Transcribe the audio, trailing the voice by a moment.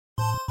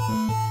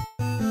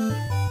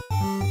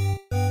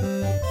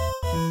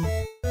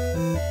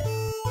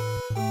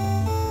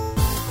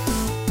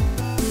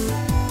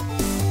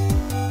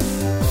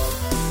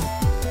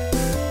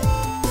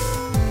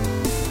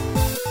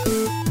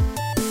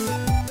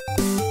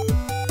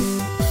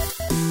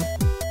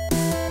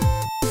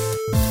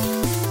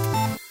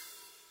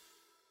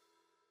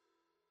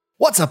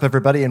What's up,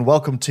 everybody, and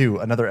welcome to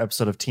another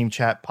episode of Team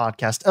Chat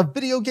Podcast, a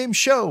video game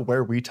show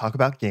where we talk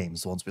about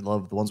games, the ones we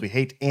love, the ones we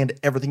hate, and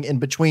everything in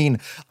between.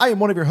 I am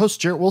one of your hosts,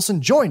 Jarrett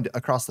Wilson, joined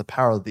across the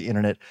power of the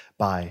internet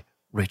by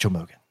Rachel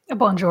Mogan.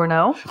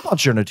 Buongiorno.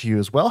 Buongiorno to you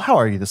as well. How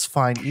are you this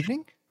fine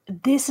evening?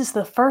 This is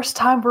the first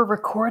time we're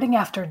recording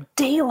after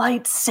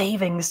daylight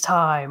savings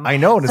time. I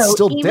know, and it's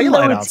still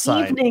daylight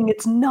outside. It's evening,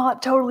 it's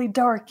not totally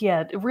dark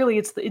yet. Really,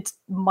 it's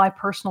my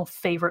personal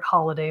favorite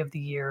holiday of the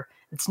year.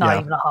 It's not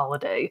even a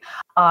holiday.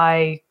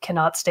 I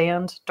cannot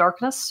stand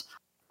darkness,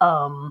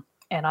 and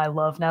I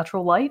love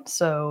natural light,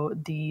 so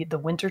the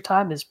winter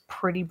time is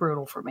pretty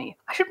brutal for me.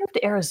 I should move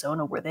to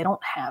Arizona where they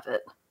don't have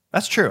it.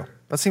 That's true.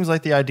 That seems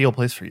like the ideal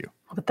place for you.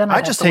 But then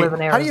I just have to live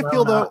in Arizona. How do you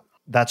feel, though?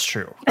 That's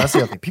true. That's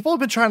the other thing. People have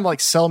been trying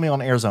to sell me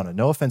on Arizona.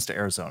 No offense to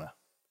Arizona,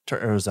 to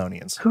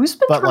Arizonians. Who's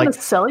been trying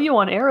to sell you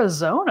on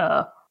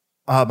Arizona?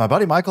 My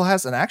buddy Michael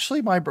has, and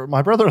actually my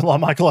brother-in-law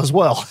Michael as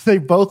well.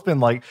 They've both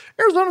been like,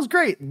 Arizona's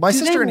great. My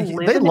sister and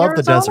they love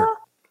the desert.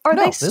 Are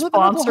they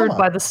sponsored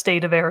by the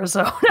state of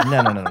Arizona?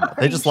 No.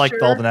 They just like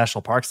all the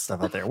national parks and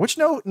stuff out there, which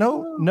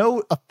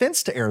no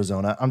offense to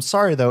Arizona. I'm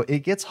sorry, though. It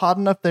gets hot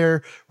enough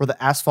there where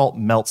the asphalt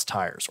melts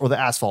tires or the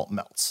asphalt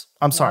melts.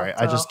 I'm sorry.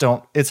 I just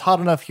don't. It's hot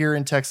enough here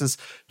in Texas.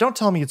 Don't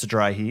tell me it's a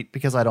dry heat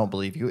because I don't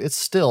believe you. It's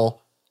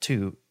still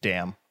too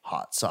damn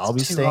hot. So I'll be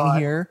staying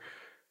here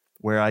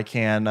where I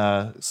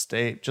can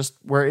stay just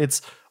where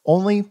it's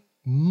only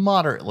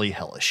moderately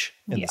hellish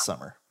in the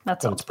summer.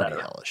 That sounds pretty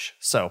hellish.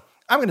 So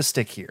I'm going to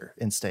stick here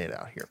and stay it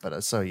out here. But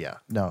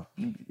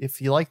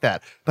if you like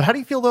that. But how do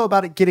you feel, though,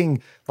 about it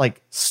getting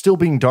still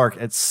being dark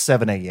at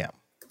 7 a.m.?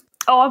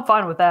 Oh, I'm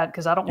fine with that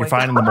because I don't wake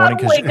up. In the morning. I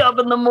don't wake up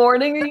in the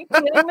morning. Are you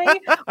kidding me?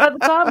 By the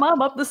time I'm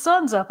up, the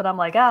sun's up, and I'm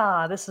like,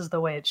 this is the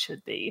way it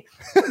should be.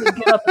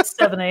 Get up at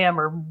 7 a.m.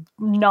 or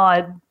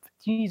not.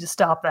 You need to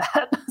stop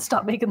that.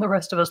 Stop making the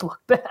rest of us look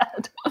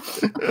bad.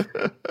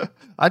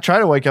 I try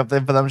to wake up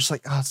then, but I'm just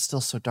like, it's still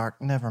so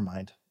dark. Never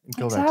mind.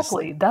 Go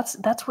exactly. That's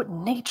what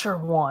nature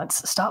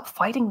wants. Stop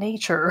fighting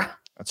nature.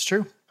 That's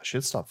true. I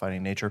should stop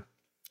fighting nature.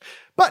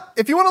 But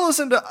if you want to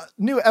listen to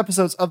new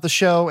episodes of the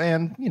show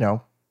and,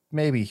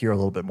 maybe hear a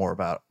little bit more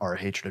about our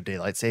hatred of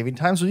daylight saving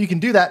times, well, you can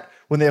do that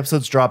when the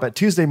episodes drop at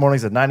Tuesday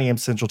mornings at 9 a.m.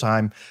 Central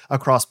Time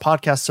across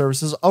podcast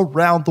services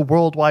around the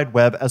World Wide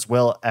Web, as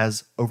well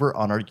as over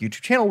on our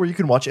YouTube channel where you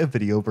can watch a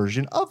video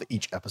version of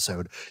each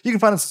episode. You can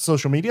find us on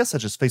social media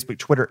such as Facebook,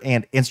 Twitter,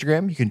 and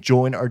Instagram. You can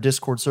join our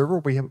Discord server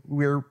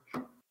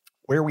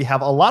where we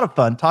have a lot of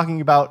fun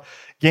talking about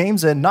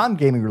games and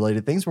non-gaming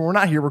related things when we're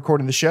not here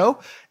recording the show.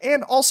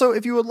 And also,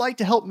 if you would like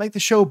to help make the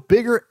show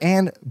bigger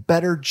and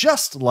better,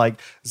 just like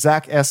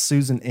Zach S.,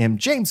 Susan M.,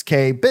 James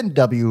K., Ben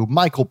W.,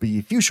 Michael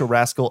B., Fuchsia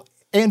Rascal,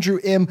 Andrew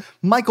M.,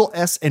 Michael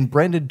S., and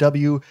Brandon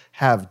W.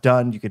 have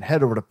done, you can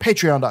head over to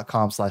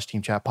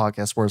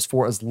patreon.com/teamchatpodcast, where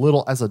for as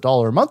little as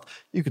 $1 a month,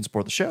 you can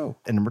support the show.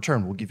 And in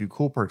return, we'll give you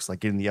cool perks like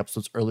getting the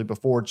episodes early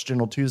before its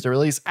general Tuesday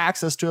release,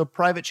 access to a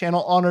private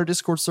channel on our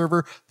Discord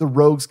server, the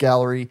Rogues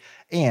Gallery,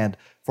 and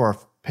for our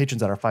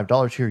patrons at our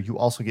 $5 tier, you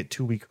also get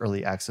 2-week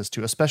early access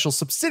to a special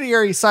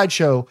subsidiary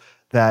sideshow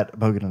that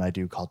Mogan and I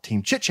do called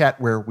Team Chit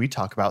Chat, where we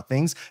talk about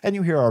things and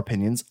you hear our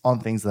opinions on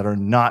things that are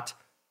not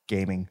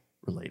gaming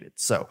related.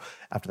 So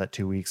after that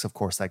 2 weeks, of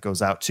course, that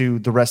goes out to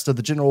the rest of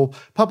the general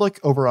public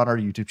over on our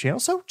YouTube channel.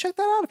 So check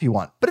that out if you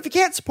want. But if you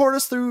can't support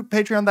us through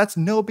Patreon, that's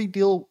no big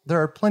deal.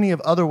 There are plenty of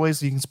other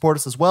ways you can support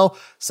us as well,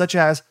 such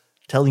as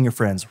telling your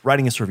friends,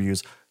 writing us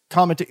reviews,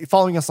 commenting,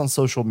 following us on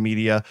social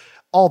media.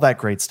 All that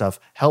great stuff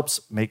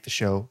helps make the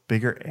show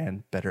bigger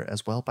and better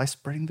as well by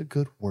spreading the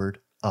good word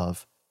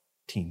of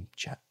Team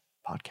Chat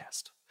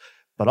Podcast.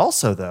 But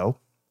also, though,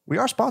 we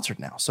are sponsored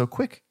now. So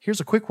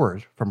here's a quick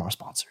word from our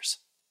sponsors.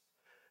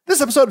 This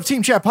episode of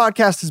Team Chat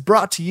Podcast is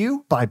brought to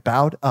you by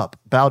Bowed Up.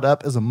 Bowed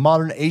Up is a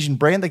modern Asian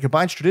brand that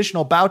combines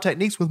traditional bow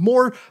techniques with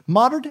more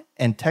modern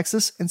and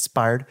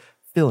Texas-inspired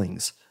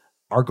fillings.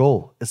 Our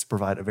goal is to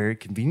provide a very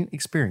convenient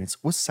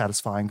experience with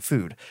satisfying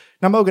food.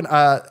 Now, Mogan,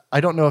 I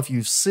don't know if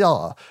you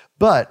saw,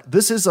 but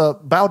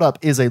Bowed Up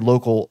is a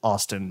local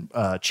Austin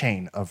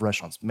chain of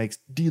restaurants. Makes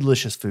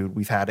delicious food.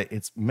 We've had it.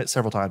 It's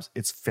several times.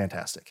 It's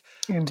fantastic.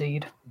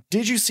 Indeed.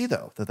 Did you see,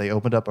 though, that they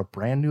opened up a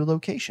brand new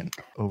location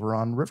over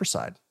on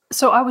Riverside?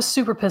 So I was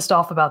super pissed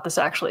off about this,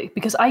 actually,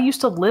 because I used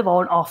to live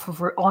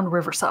on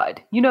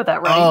Riverside. You know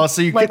that, right? Oh,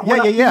 so you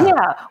yeah.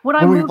 Yeah. When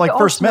I moved to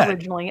first Austin met.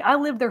 Originally, I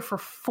lived there for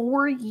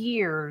 4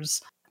 years.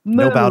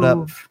 No Bowed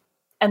Up.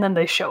 And then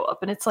they show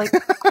up, and it's like,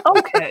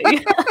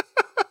 okay,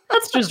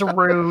 that's just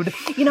rude.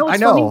 I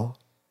know.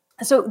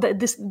 Funny? So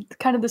this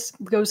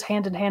goes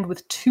hand in hand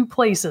with two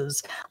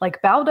places.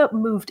 Like Bowed Up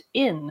moved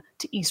in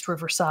to East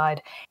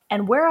Riverside,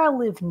 and where I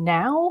live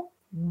now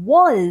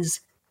was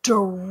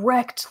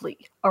directly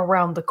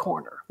around the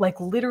corner, like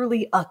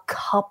literally a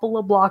couple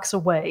of blocks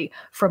away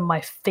from my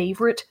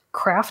favorite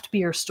craft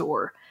beer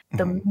store.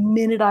 The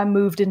minute I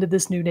moved into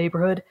this new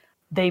neighborhood,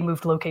 they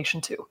moved location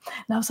too.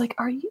 And I was like,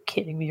 are you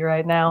kidding me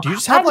right now? Do you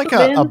just have like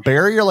a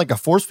barrier, like a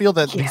force field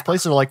that these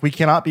places are like, we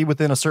cannot be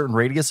within a certain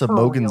radius of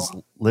Mogan's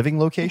living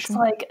location? It's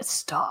like,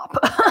 stop.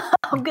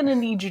 I'm going to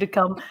need you to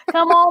come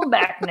on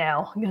back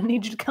now. I'm going to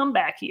need you to come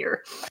back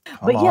here.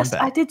 But yes,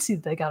 I did see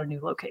that they got a new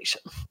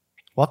location.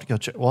 We'll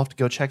have to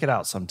go check it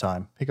out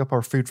sometime. Pick up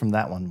our food from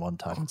that one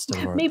time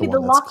instead of maybe the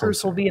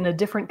lockers will be in a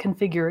different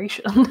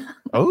configuration.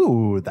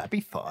 Oh, that'd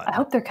be fun. I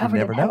hope they're covered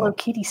in Hello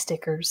Kitty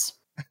stickers.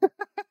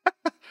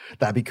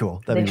 That'd be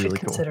cool. That'd be really cool. They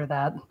should consider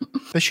that.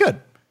 They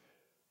should.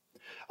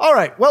 All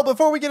right. Well,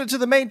 before we get into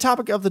the main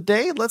topic of the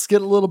day, let's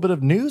get a little bit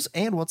of news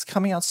and what's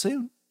coming out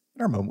soon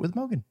in our Moment with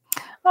Mogan.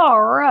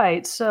 All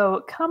right.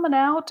 So coming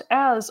out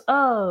as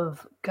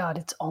of, God,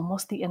 it's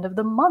almost the end of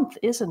the month,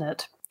 isn't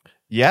it?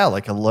 Yeah,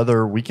 like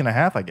another week and a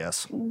half, I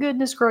guess.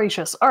 Goodness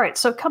gracious. All right.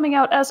 So coming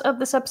out as of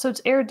this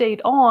episode's air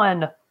date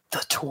on the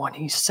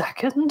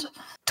 23rd,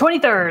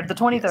 the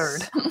 23rd.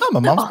 Yes. Oh,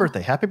 my mom's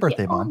birthday. Happy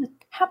birthday, Mom.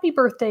 Happy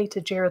birthday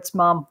to Jarrett's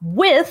mom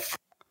with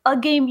a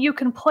game you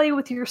can play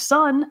with your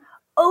son,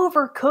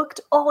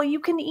 Overcooked All You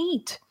Can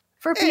Eat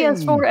for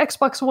PS4,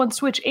 Xbox One,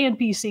 Switch, and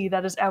PC.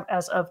 That is out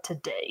as of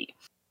today.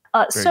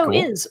 Cool.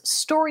 Is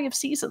Story of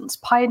Seasons,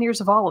 Pioneers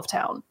of Olive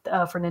Town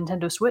for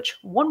Nintendo Switch.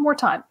 One more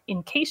time,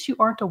 in case you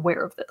aren't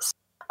aware of this.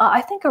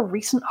 I think a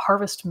recent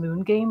Harvest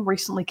Moon game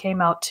recently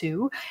came out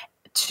too,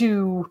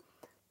 to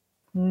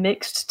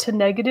mixed to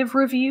negative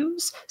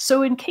reviews.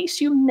 So in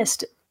case you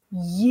missed it,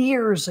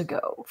 years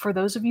ago, for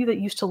those of you that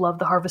used to love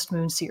the Harvest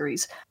Moon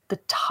series, the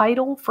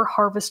title for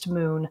Harvest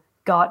Moon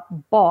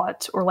got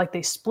bought, or like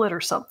they split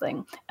or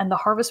something, and the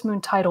Harvest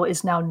Moon title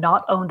is now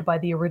not owned by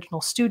the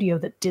original studio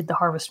that did the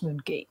Harvest Moon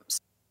games.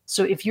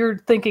 So if you're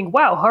thinking,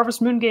 wow,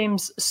 Harvest Moon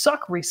games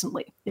suck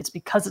recently, it's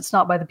because it's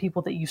not by the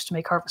people that used to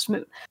make Harvest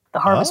Moon. The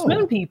Harvest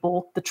Moon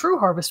people, the true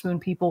Harvest Moon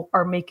people,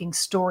 are making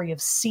Story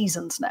of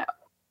Seasons now.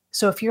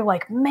 So if you're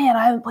like, man,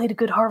 I haven't played a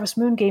good Harvest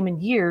Moon game in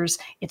years,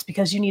 it's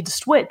because you need to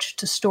switch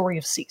to Story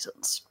of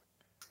Seasons.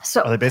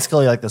 So are they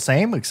basically like the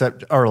same,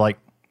 except, or like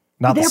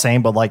not the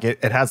same, but like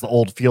it has the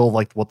old feel of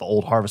like what the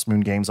old Harvest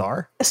Moon games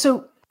are?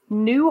 So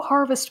new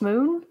Harvest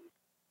Moon,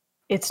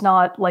 it's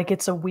not like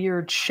it's a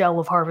weird shell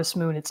of Harvest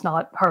Moon. It's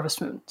not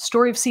Harvest Moon.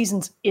 Story of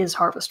Seasons is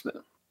Harvest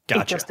Moon.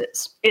 Gotcha. It just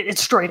is. It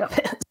straight up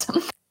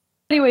is.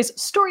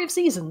 Anyways, Story of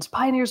Seasons,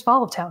 Pioneers of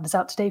Olive Town is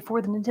out today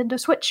for the Nintendo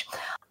Switch.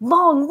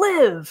 Long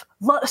live!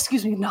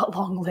 Not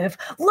long live.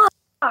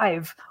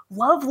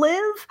 Love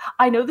Live?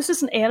 I know this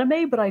is an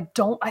anime, but I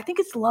think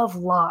it's Love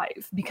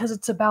Live because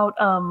it's about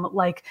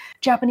like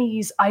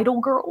Japanese idol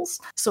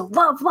girls. So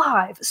Love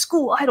Live,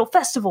 School Idol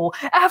Festival,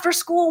 After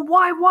School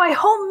YY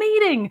Home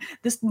Meeting.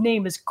 This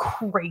name is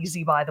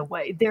crazy, by the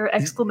way. There are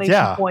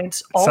exclamation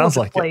points all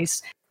over the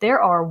place.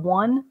 There are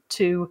 1,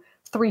 2,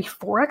 3,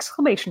 4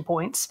 exclamation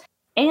points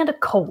and a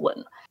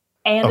colon.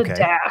 And a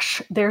dash.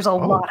 There's a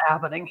lot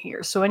happening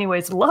here. So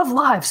anyways, Love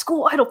Live,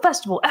 School Idol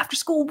Festival, After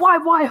School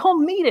YY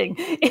Home Meeting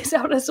is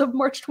out as of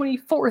March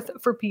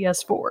 24th for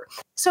PS4.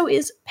 So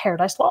is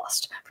Paradise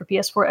Lost for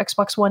PS4,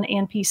 Xbox One,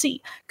 and PC.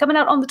 Coming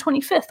out on the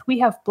 25th, we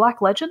have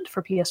Black Legend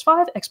for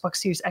PS5, Xbox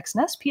Series X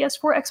and S,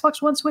 PS4,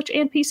 Xbox One, Switch,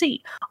 and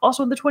PC.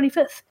 Also on the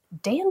 25th,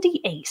 Dandy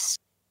Ace.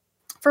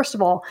 First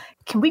of all,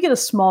 can we get a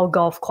small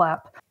golf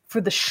clap for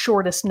the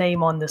shortest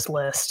name on this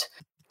list?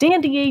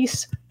 Dandy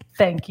Ace.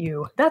 Thank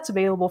you. That's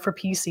available for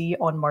PC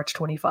on March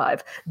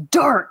 25.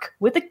 Dark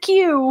with a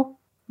Q,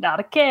 not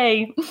a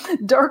K.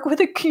 Dark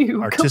with a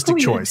Q. Artistic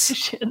choice.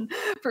 Edition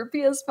for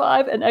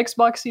PS5 and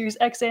Xbox Series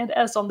X and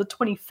S on the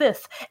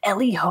 25th.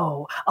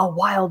 Eliho, A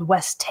Wild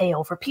West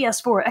Tale for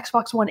PS4,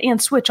 Xbox One, and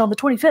Switch on the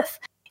 25th.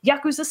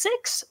 Yakuza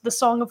 6, The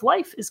Song of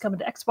Life, is coming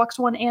to Xbox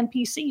One and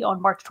PC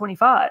on March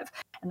 25.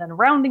 And then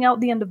rounding out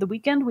the end of the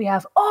weekend, we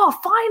have,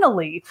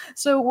 finally!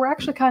 So we're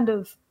actually kind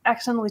of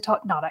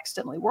not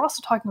accidentally, we're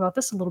also talking about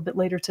this a little bit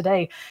later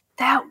today.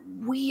 That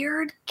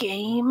weird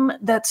game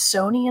that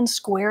Sony and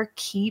Square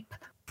keep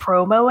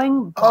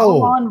promoting,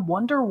 Balan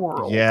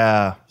Wonderworld.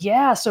 Yeah.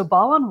 Yeah, so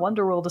Balan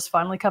Wonderworld is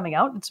finally coming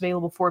out. It's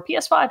available for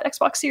PS5,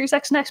 Xbox Series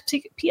X and X,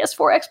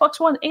 PS4, Xbox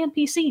One, and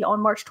PC on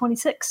March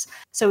 26th.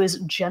 So is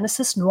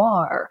Genesis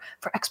Noir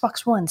for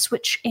Xbox One,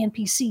 Switch, and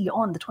PC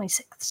on the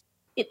 26th.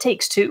 It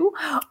Takes Two.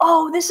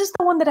 Oh, this is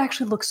the one that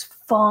actually looks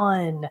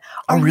fun.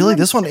 Really?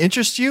 This one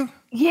interests you?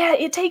 Yeah,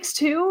 It Takes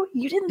Two.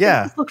 You didn't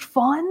think this looked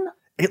fun?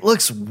 It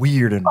looks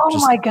weird and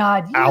my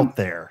God, out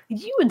there.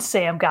 You and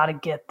Sam got to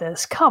get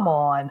this. Come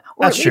on.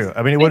 That's true.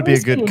 I mean, it would be a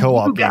good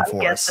co-op game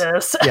for us.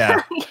 This.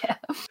 Yeah. Yeah.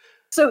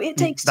 So It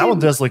Takes Two. That one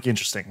does look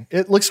interesting.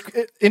 It looks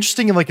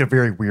interesting in like a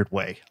very weird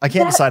way. I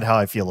can't decide how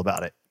I feel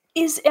about it.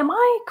 Am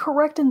I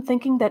correct in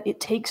thinking that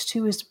It Takes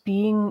Two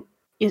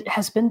it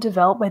has been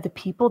developed by the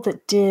people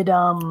that did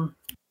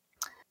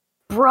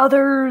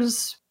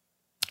Brothers?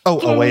 A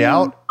Way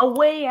Out? A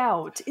Way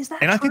Out. Is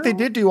that And true? I think they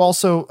did do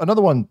also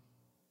another one,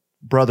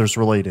 Brothers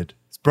related.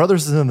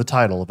 Brothers is in the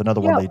title of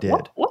another one they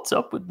did. What's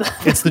up with that?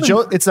 It's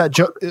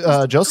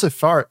that Joseph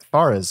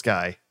Fares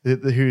guy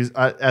who's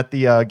at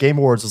the Game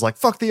Awards was like,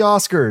 fuck the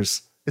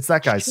Oscars. It's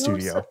that guy's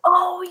studio.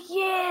 Oh,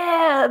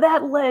 yeah.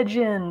 that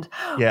legend.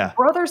 Yeah.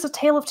 Brothers: A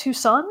Tale of Two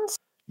Sons?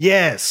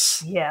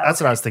 Yes. Yeah.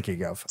 That's what I was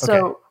thinking of. Okay.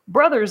 So,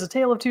 Brothers: A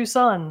Tale of Two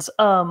Sons.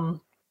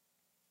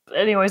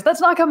 Anyways,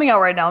 that's not coming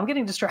out right now. I'm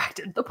getting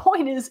distracted. The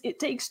point is, It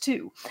Takes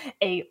Two,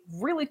 a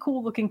really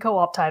cool looking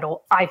co-op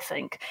title, I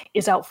think,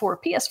 is out for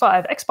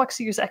PS5, Xbox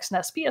Series X and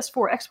S,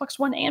 PS4, Xbox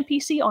One, and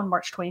PC on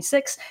March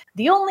 26th.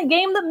 The only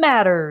game that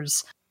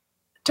matters.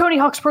 Tony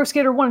Hawk's Pro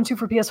Skater 1 and 2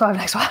 for PS5 and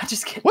Xbox.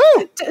 Just kidding.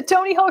 Woo!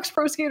 Tony Hawk's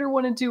Pro Skater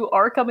 1 and 2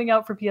 are coming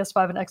out for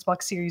PS5 and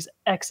Xbox Series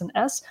X and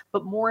S,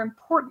 but more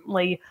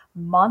importantly,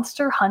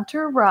 Monster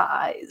Hunter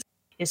Rise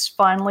is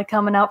finally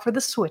coming out for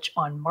the Switch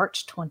on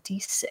March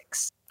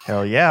 26th.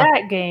 Hell yeah.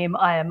 That game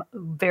I am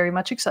very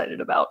much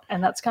excited about,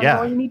 and that's kind of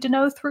all you need to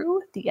know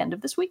through the end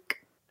of this week.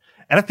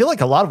 And I feel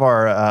like a lot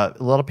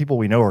of people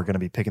we know are going to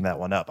be picking that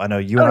one up. I know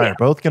you and I are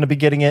both going to be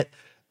getting it.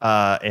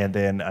 And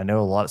then I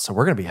know a lot. So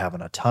we're going to be having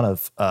a ton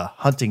of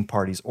hunting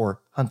parties or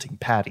hunting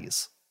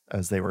patties,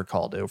 as they were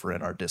called over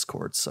in our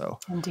Discord. So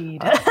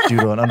indeed, due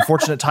to an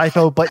unfortunate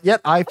typo, but yet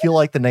I feel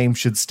like the name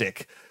should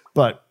stick.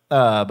 But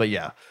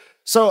yeah.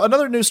 So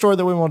another news story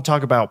that we want to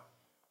talk about,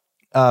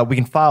 we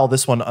can file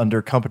this one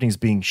under companies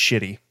being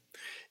shitty,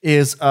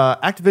 is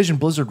Activision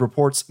Blizzard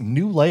reports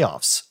new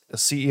layoffs. A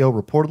CEO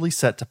reportedly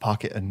set to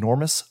pocket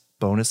enormous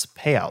bonus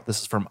payout.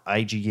 This is from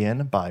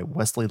IGN by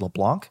Wesley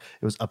LeBlanc.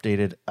 It was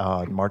updated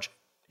on March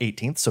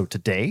 18th. So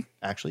today,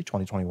 actually,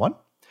 2021.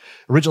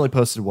 Originally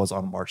posted was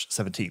on March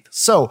 17th.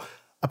 So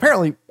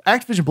apparently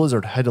Activision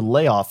Blizzard had to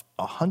lay off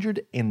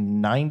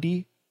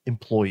 190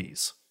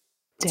 employees.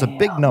 It's a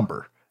big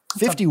number.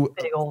 50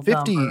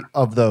 number.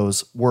 Of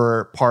those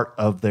were part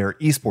of their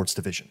esports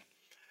division,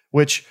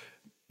 which,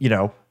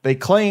 they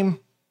claim,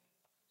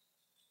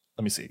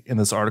 let me see, in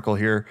this article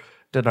here.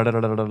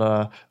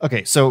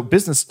 Okay, so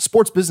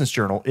Sports Business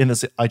Journal in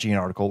this IGN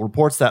article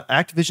reports that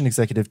Activision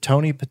executive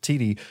Tony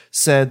Petitti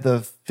said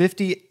the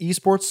 50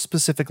 esports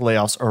specific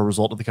layoffs are a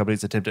result of the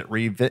company's attempt at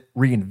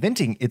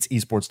reinventing its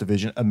esports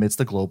division amidst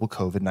the global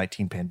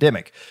COVID-19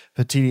 pandemic.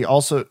 Petitti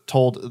also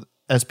told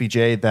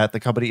SBJ that the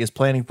company is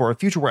planning for a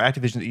future where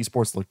Activision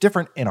esports look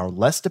different and are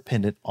less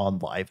dependent on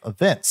live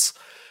events.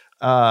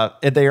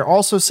 And they are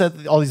also said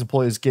that all these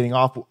employees being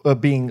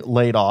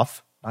laid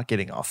off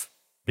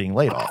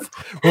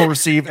will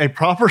receive a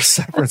proper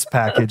severance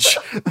package.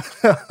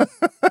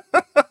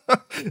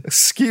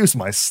 Excuse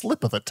my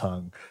slip of the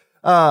tongue.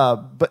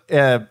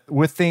 But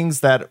with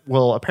things that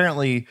will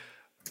apparently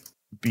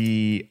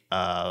be,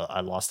 I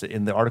lost it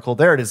in the article.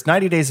 There it is.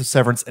 90 days of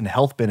severance and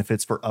health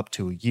benefits for up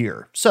to a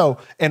year. So,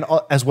 and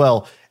as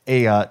well,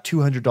 a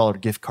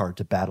 $200 gift card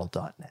to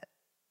battle.net.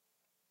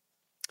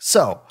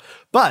 So,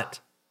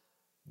 but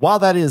while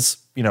that is,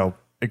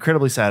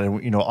 incredibly sad,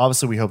 and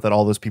obviously we hope that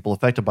all those people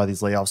affected by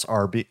these layoffs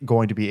are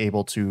going to be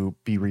able to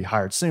be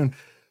rehired soon.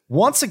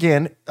 Once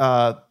again,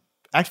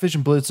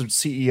 Activision Blizzard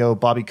CEO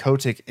Bobby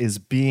Kotick is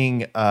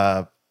being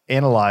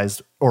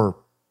analyzed or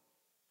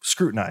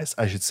scrutinized,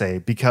 I should say,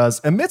 because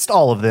amidst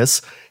all of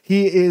this,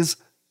 he is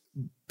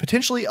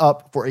potentially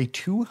up for a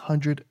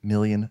 $200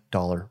 million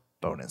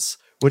bonus,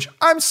 which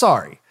I'm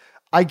sorry.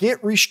 I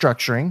get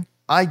restructuring.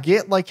 I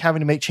get like having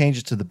to make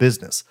changes to the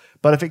business.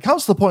 But if it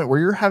comes to the point where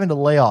you're having to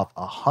lay off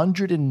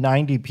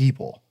 190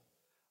 people,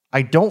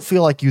 I don't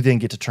feel like you then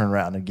get to turn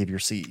around and give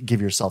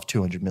yourself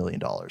 $200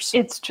 million.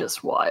 It's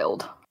just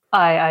wild.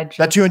 That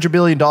 $200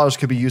 million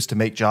could be used to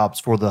make jobs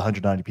for the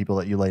 190 people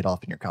that you laid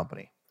off in your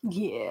company.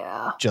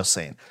 Yeah. Just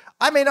saying.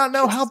 I may not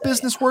know how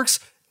business works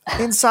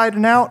inside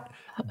and out,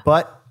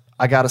 but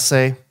I got to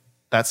say,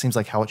 that seems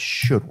like how it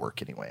should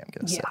work anyway, I'm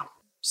going to say.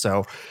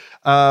 So,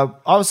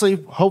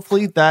 obviously,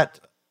 hopefully that,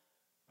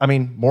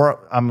 I'm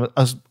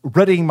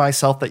readying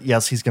myself that,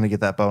 yes, he's going to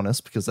get that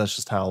bonus because that's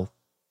just how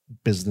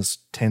business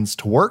tends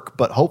to work.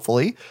 But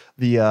hopefully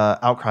the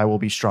outcry will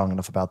be strong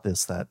enough about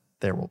this that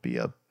there will be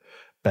a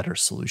better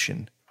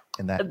solution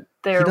and that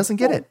he doesn't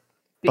get it.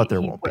 But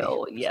there won't be.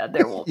 Yeah,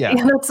 there won't yeah,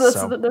 be.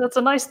 That's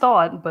a nice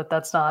thought, but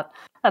that's not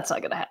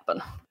going to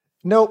happen.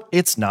 Nope,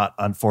 it's not,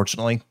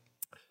 unfortunately.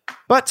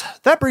 But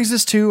that brings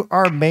us to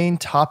our main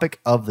topic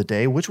of the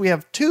day, which we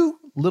have two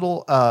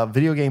little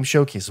video game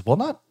showcases. Well,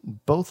 not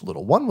both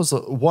little. One was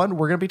we're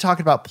going to be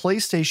talking about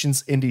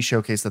PlayStation's indie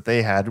showcase that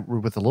they had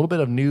with a little bit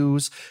of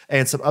news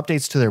and some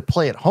updates to their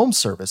Play at Home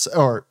service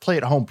or Play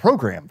at Home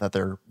program that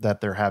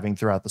they're having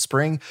throughout the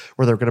spring,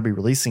 where they're going to be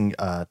releasing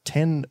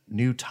 10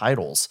 new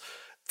titles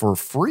for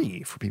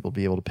free for people to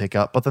be able to pick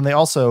up. But then they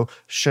also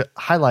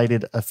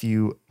highlighted a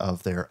few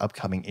of their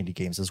upcoming indie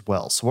games as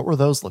well. So what were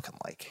those looking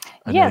like?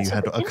 I know you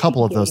had a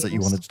couple of those that you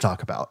wanted to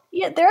talk about.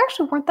 Yeah, there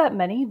actually weren't that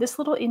many. This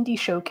little indie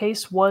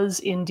showcase was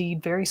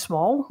indeed very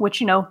small,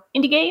 which,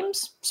 indie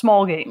games,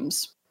 small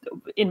games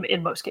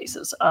in most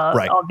cases.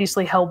 Right.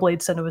 Obviously, Hellblade: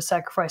 Senua's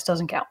Sacrifice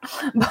doesn't count,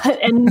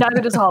 and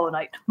neither does Hollow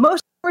Knight.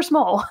 Most were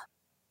small.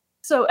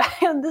 So,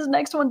 and this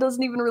next one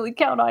doesn't even really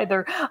count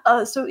either.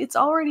 So it's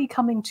already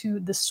coming to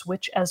the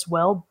Switch as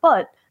well,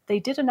 but they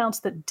did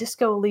announce that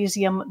Disco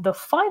Elysium: The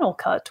Final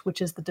Cut,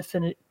 which is the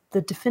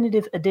the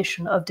definitive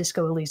edition of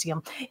Disco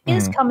Elysium,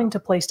 is coming to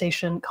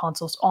PlayStation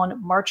consoles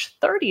on March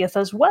 30th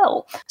as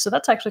well. So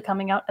that's actually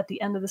coming out at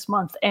the end of this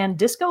month. And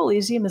Disco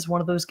Elysium is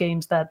one of those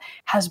games that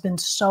has been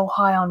so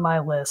high on my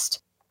list.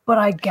 But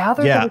I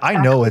gather that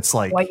I know it's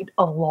like quite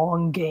a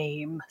long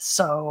game.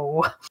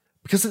 So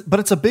but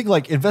it's a big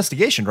like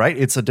investigation, right?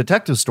 It's a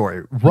detective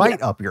story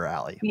right up your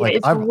alley. Yeah, like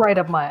it's right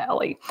up my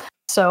alley.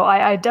 So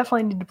I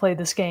definitely need to play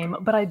this game,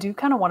 but I do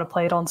kind of want to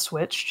play it on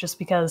Switch just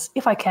because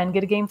if I can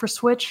get a game for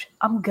Switch,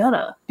 I'm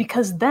gonna.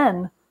 Because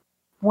then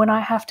when I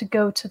have to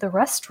go to the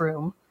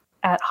restroom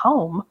at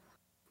home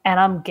and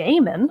I'm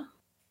gaming,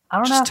 I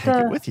don't have to take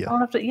it with you. I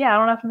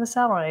don't have to miss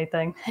out on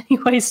anything.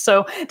 Anyways,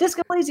 so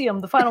Disco Elysium,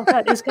 the final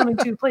cut, is coming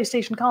to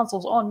PlayStation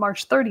consoles on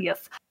March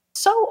 30th.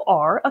 So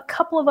are a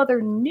couple of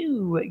other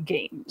new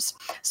games.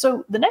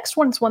 So the next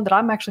one's one that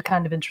I'm actually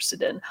kind of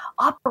interested in,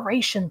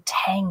 Operation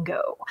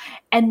Tango.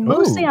 And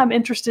mostly I'm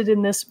interested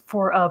in this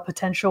for a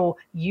potential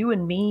you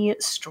and me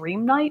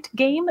stream night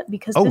game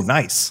because this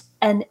is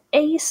an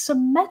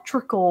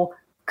asymmetrical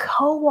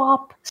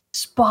co-op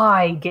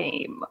spy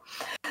game.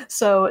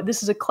 So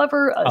this is a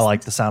clever... I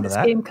like the sound of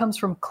that. This game comes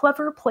from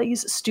Clever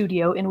Plays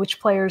Studio, in which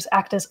players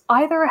act as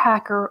either a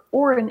hacker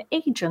or an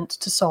agent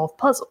to solve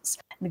puzzles.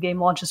 And the game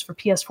launches for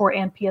PS4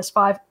 and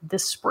PS5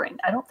 this spring.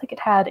 I don't think it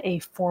had a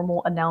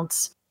formal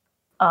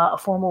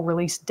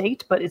release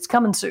date, but it's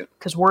coming soon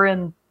because we're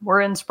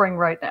in spring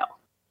right now.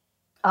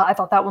 I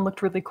thought that one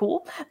looked really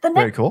cool.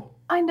 Very cool.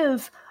 Kind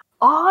of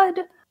odd,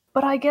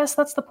 but I guess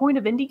that's the point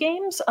of indie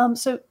games.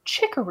 So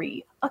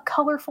Chicory, A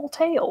Colorful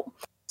Tale.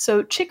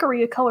 So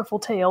Chicory, A Colorful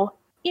Tale.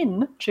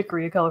 In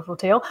Chicory, A Colorful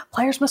Tale,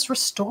 players must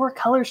restore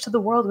colors to the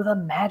world with a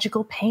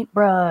magical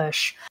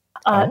paintbrush.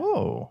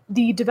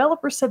 The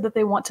developers said that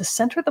they want to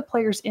center the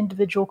player's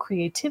individual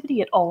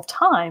creativity at all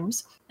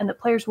times, and that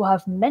players will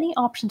have many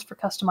options for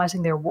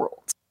customizing their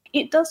worlds.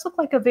 It does look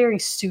like a very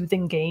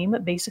soothing game.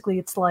 Basically,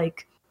 it's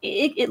like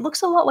it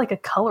looks a lot like a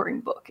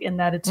coloring book in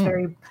that it's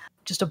very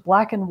just a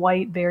black and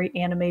white, very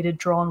animated,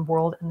 drawn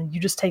world, and then you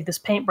just take this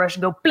paintbrush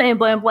and go blam,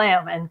 blam,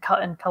 blam, and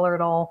color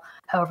it all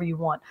however you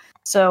want.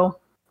 So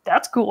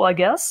that's cool, I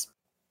guess.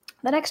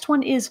 The next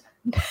one is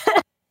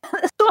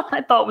this one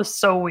I thought was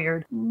so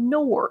weird.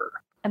 Nour,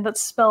 and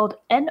that's spelled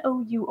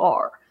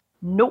Nour.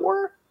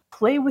 Nour,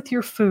 Play with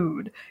Your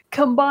Food,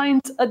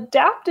 combines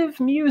adaptive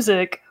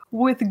music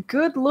with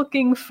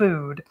good-looking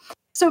food.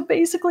 So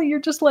basically, you're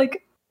just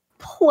like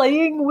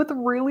playing with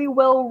really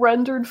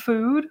well-rendered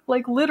food,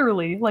 like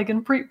literally, like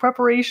in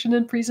preparation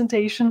and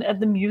presentation, and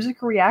the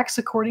music reacts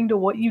according to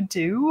what you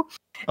do.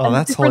 Oh, and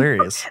that's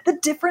hilarious. The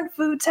different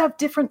foods have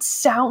different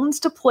sounds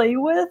to play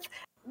with.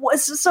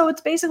 So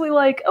it's basically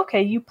like,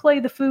 okay, you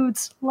play the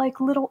foods like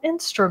little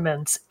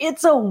instruments.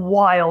 It's a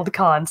wild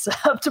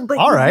concept. But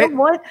all right. You know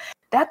what?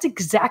 That's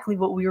exactly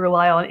what we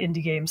rely on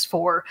indie games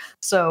for.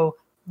 So,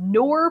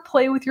 Nour,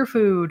 Play with Your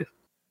Food.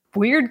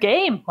 Weird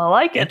game. I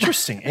like it.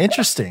 Interesting.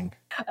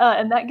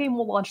 And that game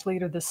will launch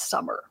later this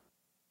summer.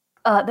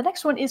 The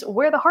next one is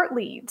Where the Heart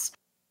Leads.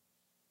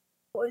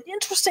 Well,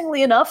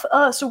 interestingly enough,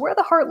 so Where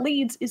the Heart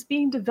Leads is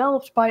being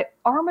developed by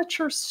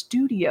Armature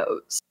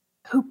Studios,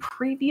 who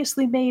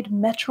previously made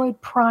Metroid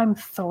Prime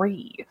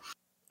 3.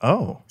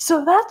 Oh.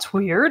 So that's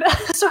weird.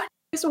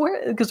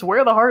 Because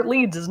Where the Heart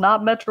Leads is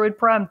not Metroid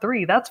Prime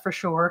 3, that's for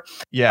sure.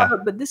 Yeah.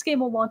 But this game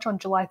will launch on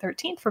July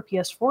 13th for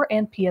PS4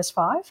 and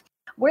PS5.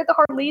 Where the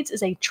Heart Leads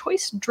is a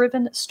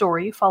choice-driven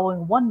story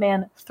following one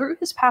man through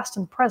his past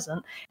and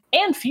present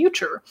and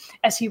future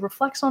as he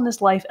reflects on his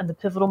life and the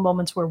pivotal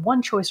moments where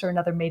one choice or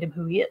another made him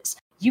who he is.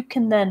 You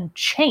can then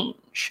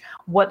change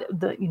what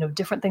the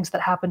different things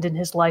that happened in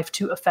his life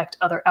to affect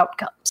other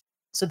outcomes.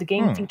 So the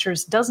game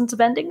features dozens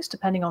of endings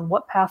depending on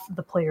what path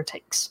the player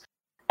takes.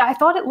 I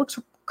thought it looks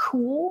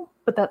cool,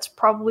 but that's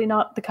probably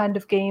not the kind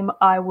of game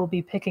I will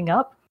be picking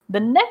up.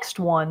 The next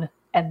one,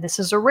 and this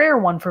is a rare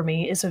one for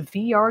me, is a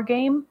VR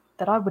game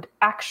that I would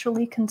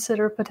actually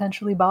consider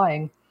potentially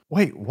buying.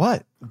 Wait,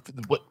 what?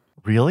 What?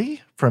 Really?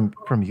 From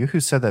you, who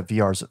said that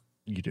VR's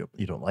you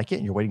don't like it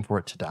and you're waiting for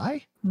it to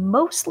die?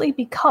 Mostly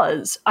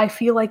because I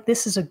feel like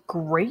this is a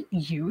great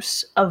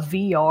use of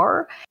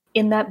VR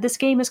in that this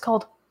game is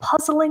called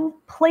Puzzling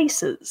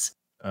Places,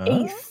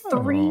 a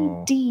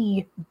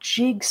 3D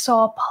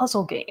jigsaw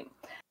puzzle game.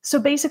 So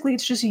basically,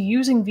 it's just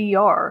using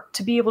VR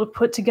to be able to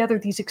put together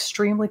these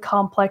extremely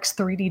complex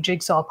 3D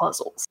jigsaw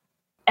puzzles.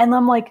 And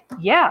I'm like,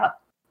 yeah,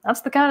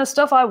 that's the kind of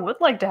stuff I would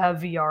like to have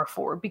VR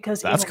for,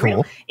 because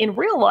in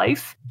real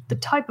life, the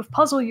type of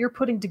puzzle you're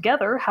putting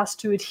together has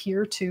to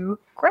adhere to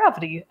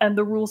gravity and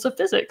the rules of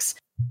physics.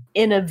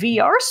 In a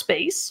VR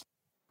space,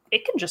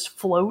 it can just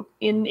float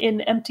in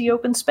empty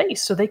open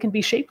space, so they can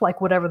be shaped like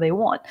whatever they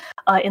want.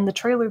 In the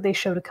trailer, they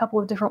showed a couple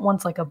of different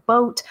ones, like a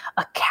boat,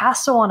 a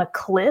castle on a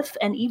cliff,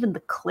 and even the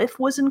cliff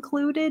was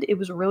included. It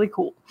was really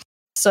cool.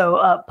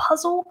 So,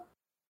 Puzzling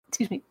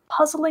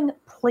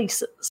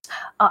Places.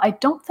 I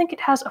don't think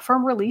it has a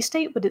firm release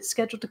date, but it's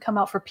scheduled to come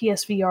out for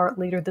PSVR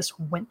later this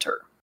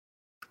winter.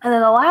 And then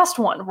the last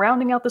one,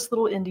 rounding out this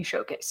little indie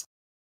showcase,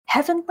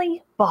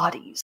 Heavenly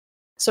Bodies.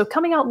 So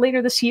coming out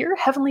later this year,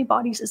 Heavenly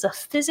Bodies is a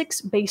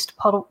physics-based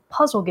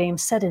puzzle game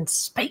set in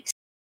space.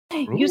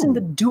 Using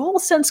the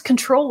DualSense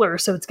controller,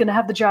 so it's going to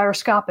have the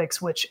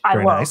gyroscopics, which I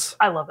love. Nice.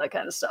 I love that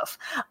kind of stuff.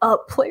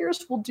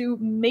 Players will do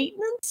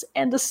maintenance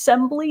and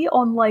assembly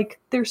on like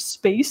their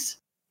space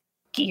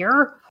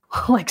gear,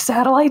 like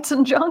satellites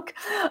and junk,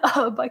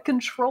 by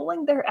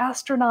controlling their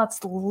astronauts'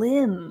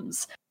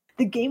 limbs.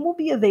 The game will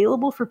be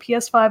available for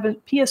PS5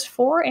 and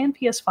PS4 and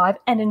PS5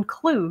 and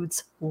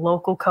includes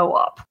local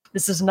co-op.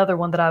 This is another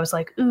one that I was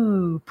like,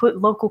 ooh, put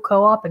local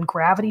co-op and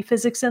gravity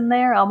physics in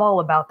there. I'm all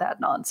about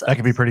that nonsense. That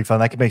could be pretty fun.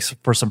 That could make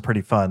for some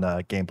pretty fun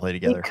gameplay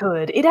together. It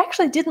could. It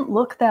actually didn't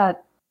look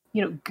that,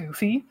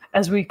 goofy,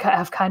 as we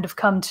have kind of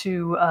come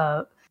to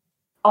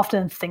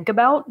often think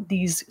about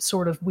these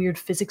sort of weird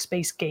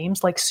physics-based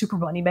games like Super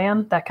Bunny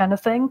Man, that kind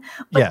of thing.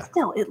 But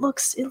still, it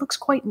looks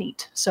quite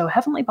neat. So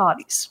Heavenly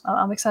Bodies,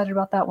 I'm excited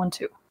about that one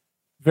too.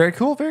 Very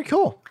cool. Very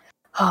cool.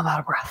 Oh, I'm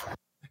out of breath.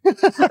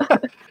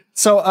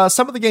 So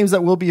some of the games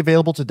that will be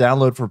available to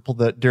download for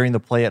during the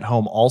play at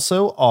home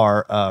also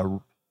are, I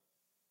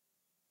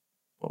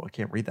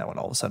can't read that one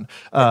all of a sudden.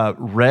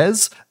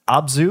 Rez,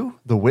 Abzu,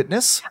 The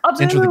Witness,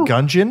 Abzu! Enter the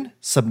Gungeon,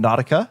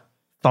 Subnautica,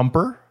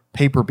 Thumper,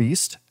 Paper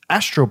Beast,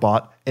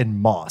 Astrobot,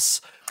 and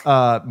Moss.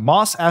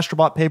 Moss,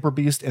 Astrobot, Paper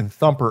Beast, and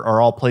Thumper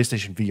are all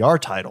PlayStation VR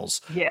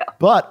titles. Yeah.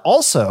 But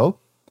also,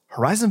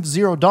 Horizon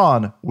Zero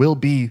Dawn will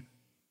be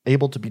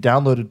able to be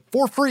downloaded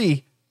for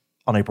free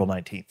on April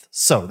 19th.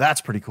 So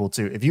that's pretty cool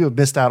too. If you have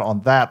missed out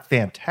on that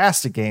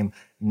fantastic game,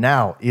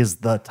 now is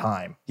the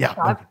time. Yeah,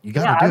 Logan, you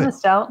got to do it. I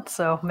missed out,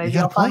 so maybe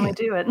I'll finally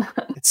do it.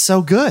 It's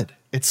so good.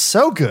 It's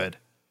so good.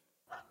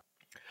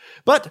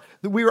 But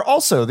we were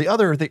also, the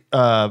other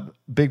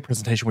big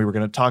presentation we were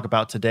going to talk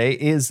about today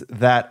is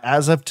that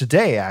as of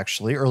today,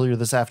 actually, earlier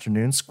this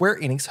afternoon, Square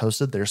Enix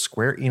hosted their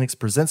Square Enix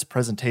Presents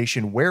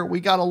presentation where we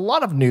got a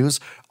lot of news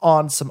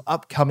on some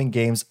upcoming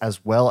games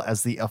as well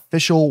as the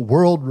official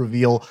world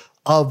reveal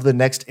of the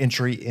next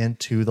entry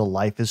into the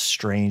Life is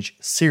Strange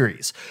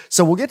series.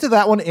 So we'll get to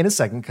that one in a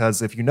second,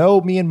 because if you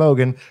know me and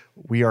Mogan,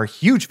 we are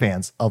huge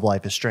fans of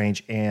Life is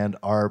Strange and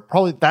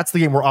that's the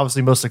game we're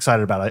obviously most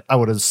excited about, I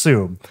would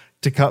assume,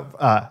 to come.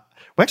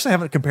 We actually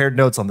haven't compared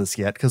notes on this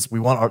yet because we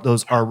want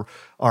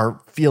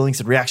our feelings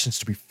and reactions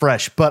to be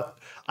fresh. But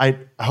I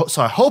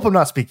hope I'm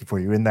not speaking for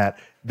you in that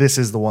this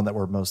is the one that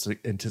we're most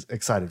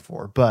excited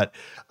for. But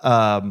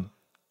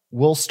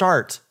we'll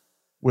start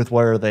with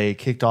where they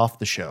kicked off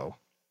the show,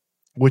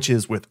 which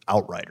is with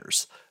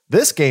Outriders.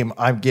 This game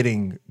I'm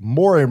getting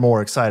more and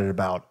more excited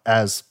about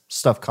as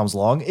stuff comes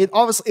along.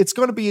 It's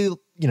going to be,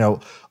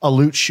 a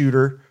loot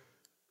shooter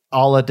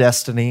a la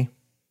Destiny,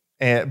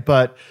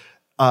 but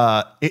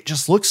it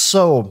just looks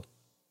so.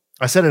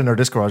 I said it in our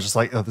Discord. I was just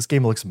like, "Oh, this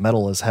game looks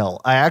metal as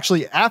hell." I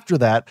actually, after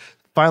that,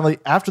 finally,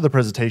 after the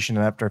presentation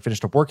and after I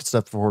finished up work and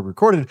stuff before we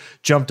recorded,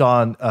 jumped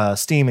on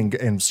Steam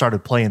and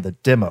started playing the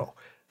demo.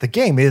 The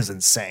game is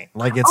insane.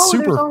 Like it's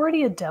super. There's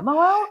already a demo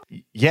out?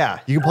 Yeah,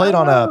 you can play it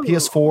on a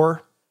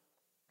PS4,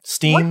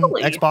 Steam,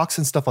 Xbox,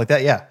 and stuff like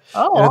that. Yeah.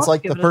 Oh, and it's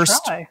like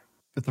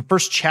the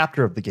first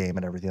chapter of the game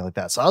and everything like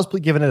that. So I was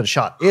giving it a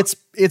shot.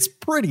 It's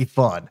pretty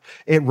fun.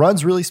 It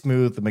runs really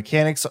smooth. The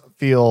mechanics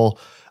feel.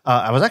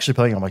 I was actually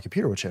playing on my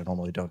computer, which I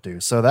normally don't do.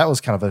 So that was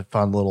kind of a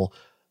fun little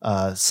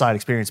side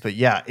experience. But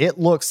yeah, it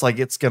looks like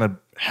it's gonna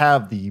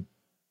have the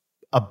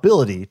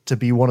ability to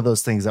be one of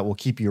those things that will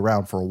keep you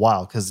around for a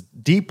while, because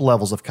deep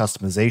levels of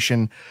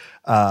customization.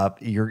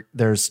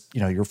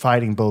 You're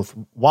fighting both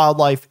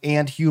wildlife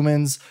and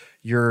humans.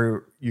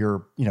 You're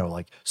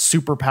like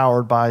super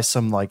powered by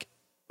some like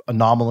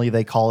anomaly,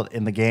 they call it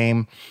in the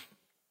game.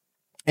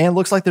 And it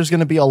looks like there's going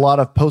to be a lot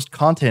of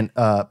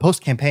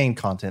post-campaign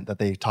content that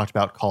they talked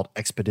about called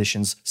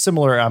expeditions,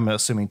 similar, I'm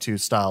assuming, to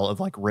style of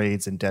like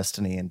raids and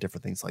Destiny and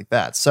different things like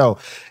that. So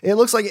it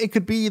looks like it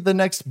could be the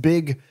next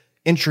big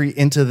entry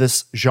into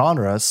this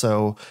genre.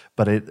 So,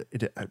 but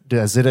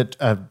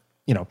do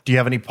you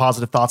have any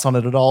positive thoughts on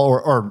it at all,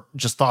 or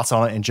just thoughts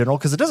on it in general?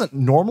 Because it doesn't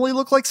normally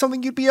look like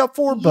something you'd be up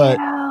for. But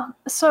yeah.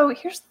 So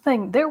here's the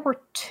thing: there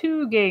were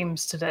 2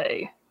 games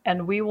today,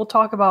 and we will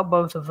talk about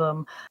both of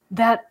them.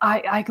 That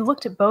I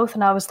looked at both,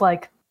 and I was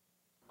like,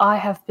 I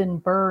have been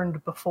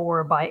burned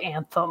before by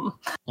Anthem.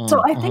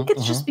 So I think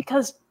it's just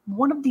because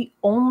one of the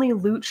only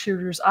loot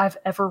shooters I've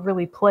ever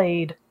really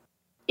played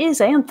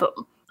is Anthem.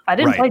 I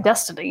didn't play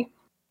Destiny.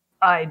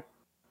 I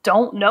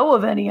don't know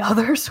of any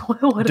others.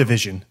 The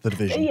Division is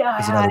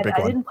another big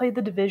one. I didn't play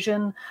The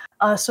Division.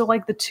 So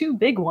like the 2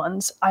 big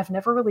ones I've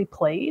never really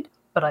played,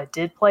 but I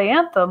did play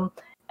Anthem,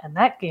 and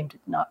that game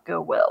did not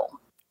go well.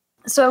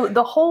 So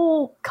the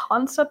whole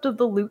concept of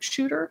the loot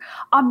shooter,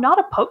 I'm not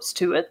opposed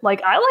to it.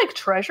 Like, I like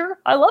treasure.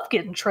 I love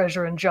getting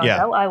treasure and junk.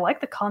 Yeah. I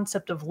like the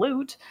concept of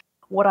loot.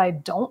 What I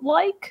don't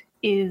like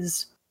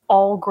is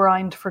all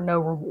grind for no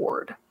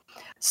reward.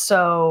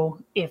 So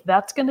if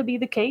that's going to be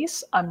the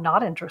case, I'm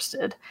not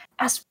interested.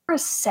 As far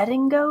as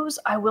setting goes,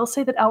 I will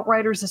say that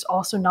Outriders is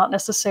also not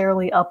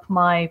necessarily up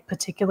my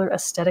particular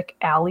aesthetic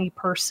alley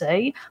per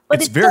se, but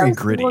It's it very does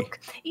gritty.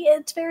 Yeah,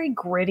 it's very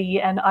gritty,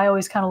 and I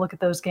always kind of look at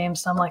those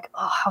games and I'm like,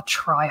 oh, how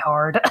try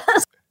hard.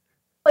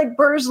 Like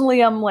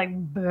personally, I'm like,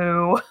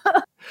 boo.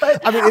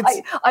 But I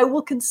mean, I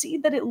will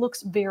concede that it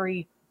looks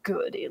very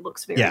good. It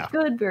looks very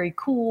good, very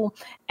cool,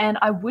 and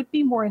I would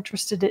be more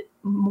interested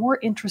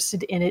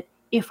in it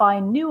if I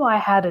knew I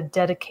had a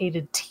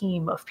dedicated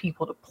team of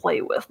people to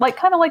play with, like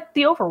kind of like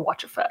the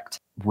Overwatch effect.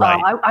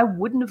 right. I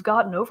wouldn't have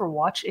gotten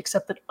Overwatch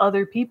except that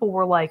other people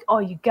were like, "Oh,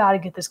 you got to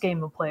get this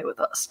game and play with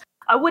us."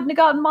 I wouldn't have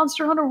gotten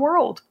Monster Hunter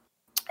World,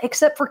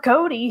 except for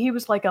Cody. He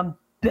was like, "I'm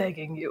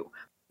begging you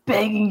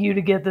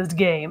to get this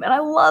game," and I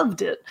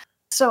loved it.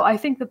 So I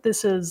think that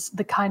this is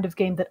the kind of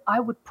game that I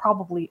would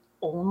probably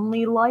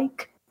only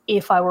like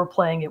if I were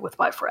playing it with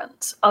my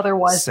friends.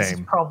 Otherwise, this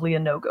is probably a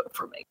no-go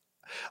for me.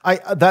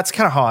 That's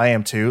kind of how I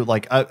am too.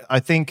 Like I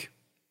think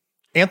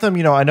Anthem,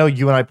 I know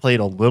you and I played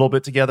a little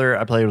bit together.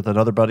 I played with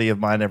another buddy of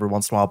mine every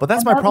once in a while, but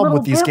that's my problem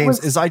with these games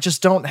is I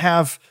don't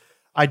have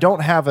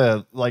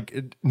a,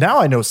 like, now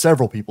I know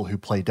several people who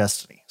play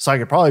Destiny. So I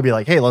could probably be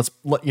like, hey,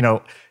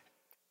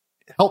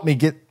 help me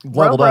get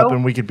leveled up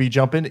and we could be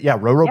jumping. Yeah.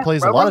 Roro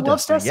plays a lot of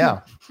Destiny.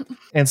 Yeah.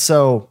 And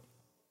so,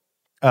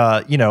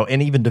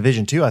 and even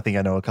Division 2, I think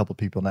I know a couple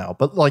people now,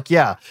 but like,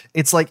 yeah,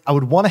 it's like, I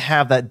would want to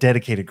have that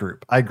dedicated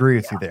group. I agree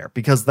with you there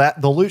because the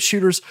loot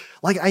shooters,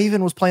 like I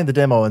even was playing the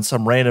demo and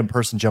some random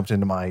person jumped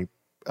into my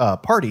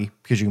party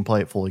because you can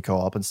play it fully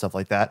co-op and stuff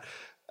like that.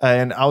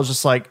 And I was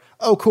just like,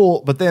 oh,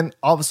 cool. But then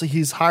obviously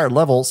he's higher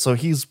level. So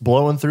he's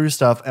blowing through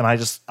stuff. And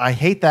I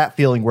hate that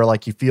feeling where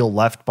like you feel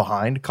left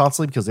behind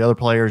constantly because the other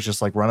player is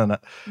just like running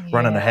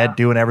ahead,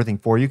 doing everything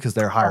for you because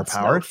they're higher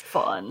powered. No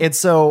fun. And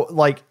so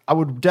like, I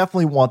would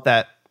definitely want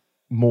that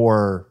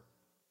more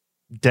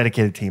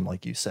dedicated team,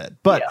 like you said,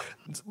 but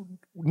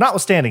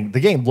notwithstanding,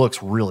 the game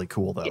looks really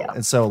cool though.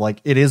 And so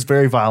like, it is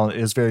very violent.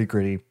 It is very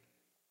gritty.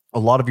 A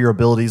lot of your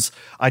abilities,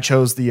 I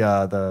chose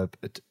the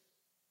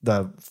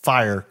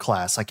fire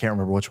class. I can't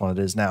remember which one it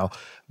is now,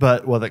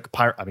 but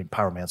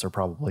Pyromancer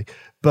probably,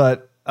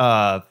 but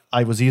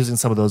I was using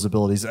some of those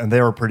abilities and they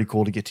were pretty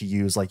cool to get to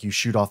use. Like you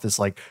shoot off this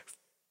like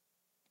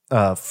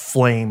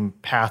flame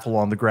path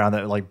along the ground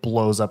that like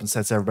blows up and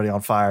sets everybody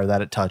on fire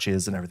that it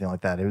touches and everything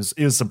like that. It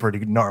was some pretty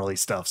gnarly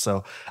stuff.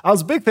 So I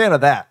was a big fan of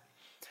that.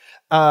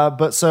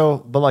 But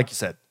like you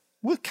said,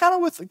 with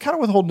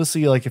withholding to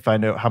see like if I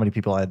know how many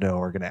people I know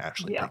are going to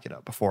actually pick it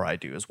up before I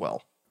do as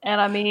well. And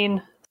I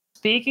mean,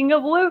 speaking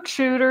of loot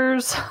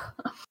shooters,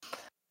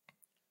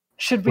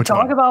 should we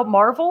talk about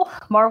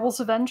Marvel's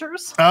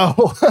Avengers?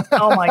 Oh,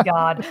 oh my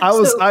God!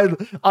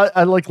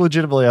 I like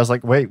legitimately. I was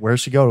like, wait, where's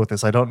she going with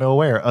this? I don't know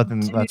where. Other than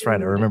that's right,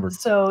 I remembered.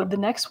 So the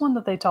next one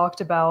that they talked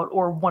about,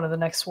 or one of the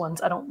next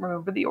ones, I don't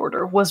remember the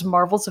order, was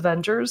Marvel's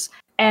Avengers.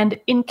 And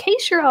in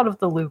case you're out of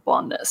the loop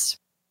on this,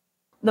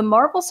 the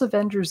Marvel's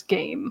Avengers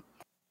game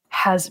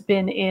has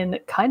been in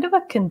kind of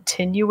a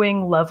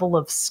continuing level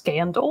of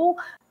scandal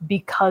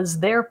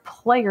because their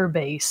player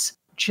base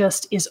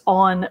just is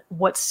on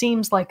what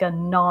seems like a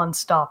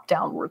non-stop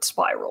downward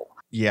spiral.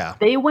 Yeah.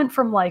 They went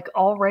from like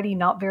already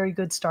not very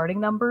good starting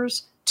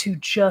numbers to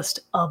just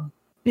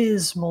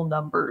abysmal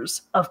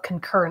numbers of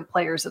concurrent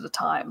players at a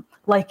time,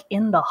 like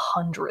in the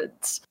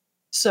hundreds.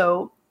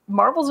 So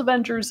Marvel's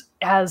Avengers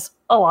has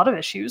a lot of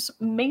issues.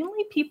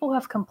 Mainly people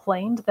have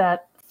complained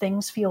that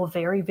things feel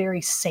very,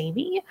 very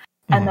samey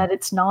and that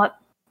it's not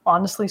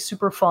honestly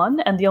super fun.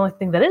 And the only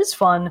thing that is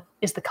fun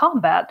is the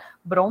combat,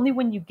 but only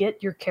when you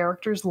get your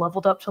characters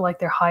leveled up to like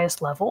their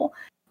highest level.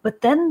 But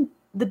then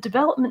the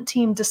development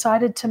team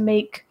decided to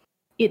make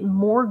it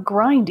more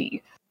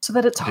grindy so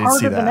that it's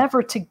harder than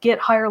ever to get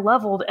higher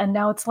leveled. And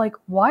now it's like,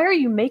 why are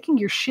you making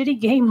your shitty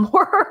game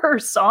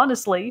worse?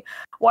 Honestly,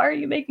 why are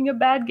you making a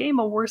bad game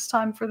a worse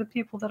time for the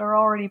people that are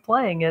already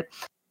playing it?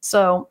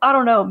 So I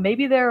don't know,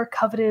 maybe their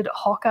coveted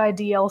Hawkeye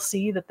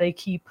DLC that they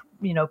keep,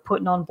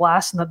 putting on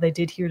blast and that they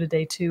did here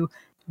today too,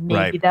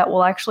 maybe that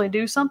will actually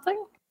do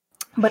something.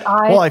 But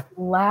I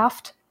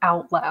laughed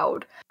out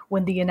loud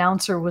when the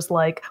announcer was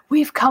like,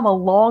 we've come a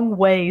long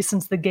way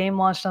since the game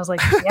launched. And I was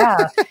like,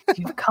 yeah,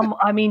 you've come,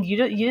 I mean, you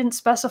didn't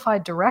specify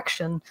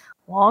direction.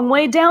 Long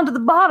way down to the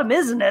bottom,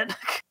 isn't it?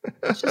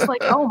 It's just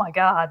like, oh my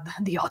God,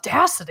 the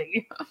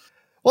audacity.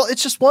 Well,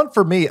 it's just one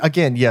for me.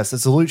 Again, yes,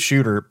 it's a loot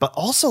shooter, but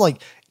also like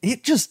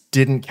it just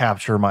didn't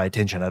capture my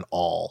attention at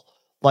all.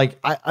 Like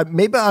I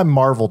maybe I'm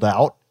marveled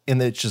out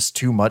and it's just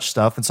too much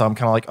stuff. And so I'm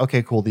kind of like,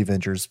 okay, cool. The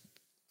Avengers,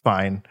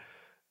 fine.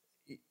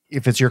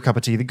 If it's your cup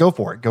of tea, then go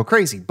for it. Go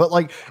crazy. But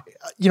like,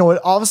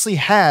 it obviously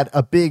had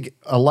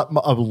a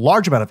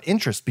large amount of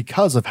interest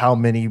because of how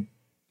many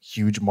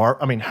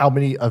how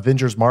many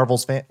Avengers Marvel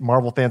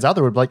fans out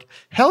there would be like,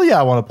 hell yeah,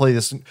 I want to play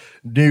this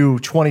new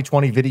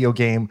 2020 video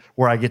game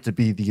where I get to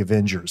be the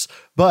Avengers.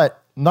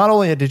 But not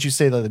only did you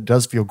say that it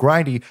does feel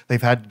grindy,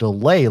 they've had to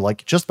delay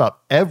like just about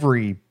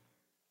every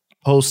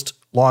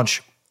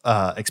post-launch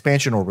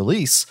expansion or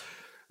release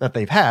that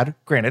they've had.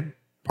 Granted,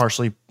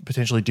 partially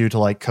potentially due to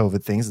like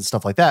COVID things and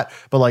stuff like that.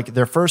 But like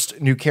their first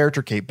new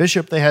character, Kate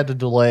Bishop, they had to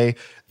delay.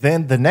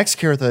 Then the next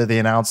character they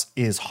announced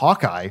is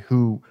Hawkeye,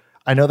 who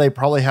I know they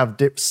probably have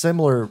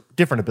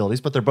different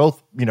abilities, but they're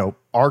both,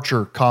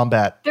 archer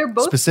combat. They're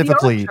both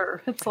specifically. the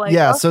archer. It's like,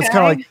 yeah. Okay. So it's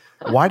kind of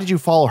like, why did you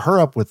follow her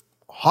up with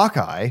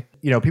Hawkeye?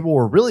 People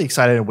were really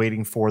excited and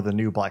waiting for the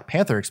new Black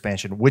Panther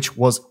expansion, which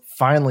was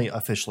finally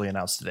officially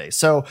announced today.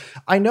 So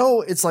I know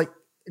it's like,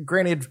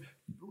 granted,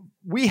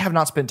 we have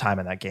not spent time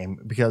in that game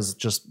because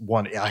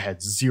I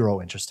had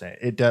zero interest in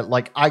it.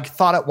 I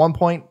thought at one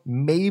point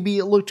maybe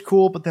it looked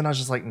cool, but then I was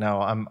just like,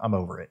 no, I'm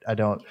over it. I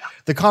don't. Yeah.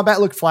 The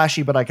combat looked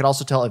flashy, but I could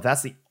also tell if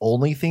that's the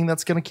only thing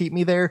that's going to keep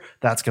me there,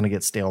 that's going to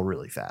get stale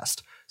really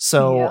fast.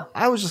 So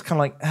I was just kind of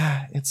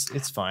like,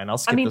 it's fine. I'll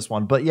skip this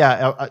one. But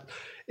yeah,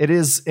 it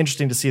is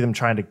interesting to see them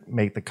trying to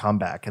make the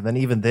comeback. And then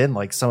even then,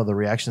 like some of the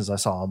reactions I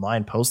saw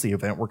online post the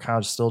event were kind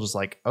of still just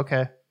like,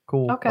 okay,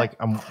 cool. Okay. Like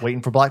I'm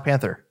waiting for Black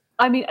Panther.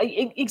 I mean,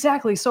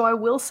 exactly. So I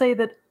will say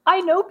that I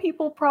know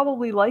people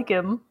probably like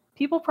him.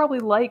 People probably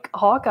like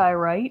Hawkeye,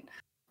 right?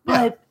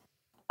 Yeah. But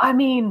I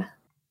mean,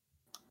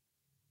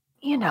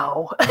 Yeah,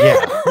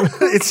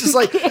 it's just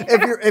like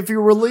if you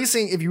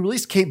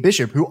released Kate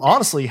Bishop, who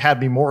honestly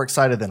had me more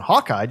excited than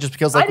Hawkeye, just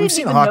because like we've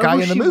seen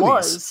Hawkeye in the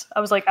movies. I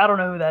was like, I don't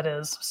know who that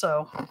is.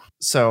 So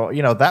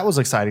that was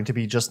exciting to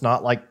be just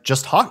not like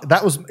just Hawkeye.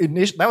 That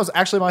was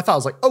actually my thought. I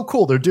was like, oh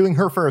cool, they're doing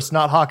her first,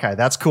 not Hawkeye.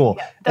 That's cool.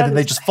 Yeah, and then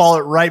they just follow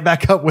it right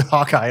back up with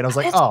Hawkeye, and I was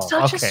like, it's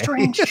such a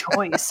strange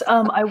choice.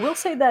 I will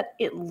say that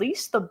at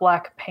least the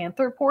Black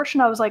Panther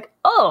portion, I was like,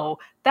 oh,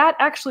 that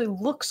actually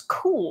looks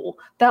cool.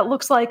 That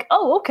looks like,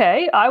 oh,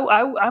 okay.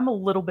 I'm a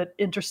little bit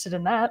interested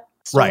in that.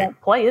 Still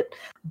won't play it.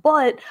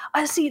 But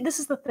I see, this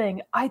is the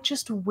thing. I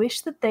just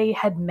wish that they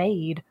had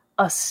made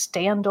a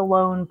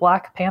standalone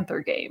Black Panther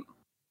game.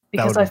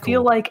 Because I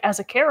feel like as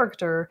a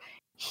character,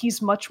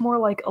 he's much more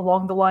like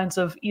along the lines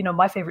of,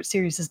 my favorite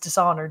series is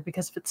Dishonored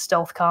because of its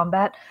stealth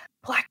combat.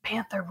 Black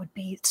Panther would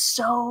be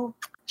so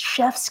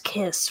chef's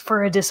kiss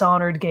for a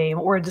Dishonored game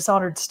or a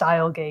Dishonored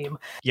style game.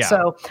 Yeah.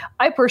 So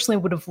I personally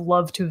would have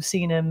loved to have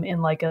seen him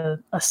in like a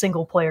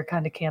single player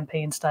kind of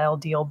campaign style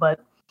deal,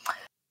 but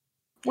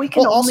we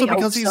can only hope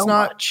because he's so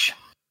not much.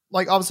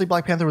 Like obviously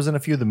Black Panther was in a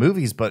few of the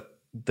movies, but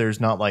there's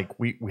not like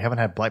we haven't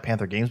had Black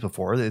Panther games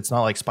before. It's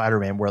not like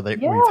Spider-Man where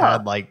we've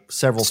had like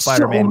several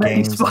Spider-Man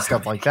games and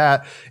stuff like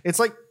that. It's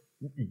like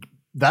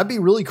that'd be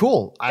really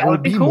cool. I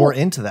would be more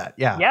into that.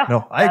 Yeah.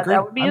 No, I agree.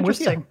 That would be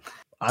interesting.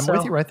 I'm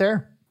with you right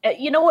there.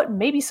 You know what?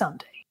 Maybe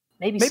someday.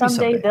 Maybe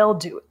someday they'll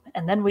do it,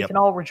 and then we can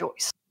all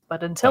rejoice.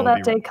 But until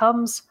that day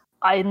comes,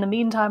 in the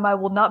meantime, I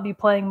will not be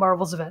playing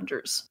Marvel's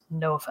Avengers.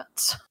 No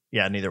offense.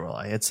 Yeah, neither will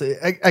I. It's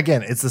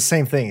again, it's the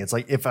same thing. It's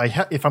like if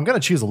I'm going to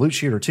choose a loot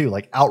shooter too,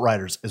 like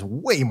Outriders is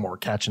way more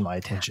catching my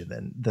attention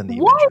than the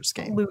Avengers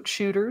game. Loot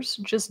shooters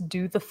just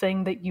do the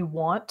thing that you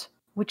want,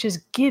 which is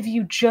give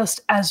you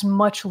just as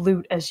much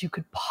loot as you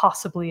could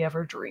possibly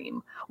ever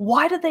dream.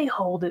 Why do they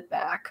hold it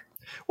back?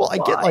 Well, I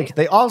get like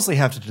they obviously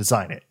have to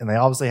design it and they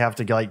obviously have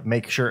to like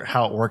make sure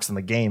how it works in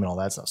the game and all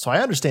that stuff. So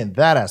I understand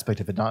that aspect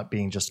of it not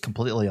being just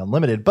completely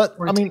unlimited. But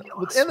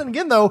ridiculous. And then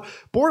again, though,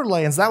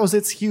 Borderlands, that was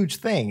its huge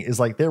thing is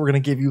like they were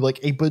going to give you like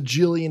a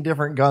bajillion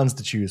different guns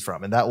to choose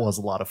from. And that was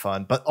a lot of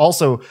fun. But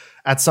also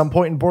at some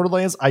point in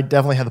Borderlands, I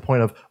definitely had the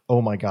point of,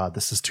 oh my God,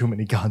 this is too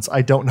many guns.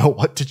 I don't know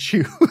what to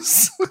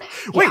choose.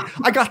 Wait,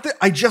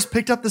 I just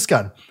picked up this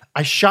gun.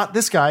 I shot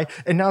this guy,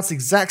 and now it's the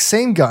exact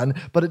same gun,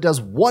 but it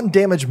does 1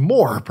 damage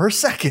more per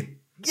second.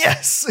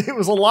 Yes, it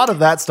was a lot of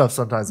that stuff.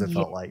 Sometimes it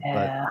felt like,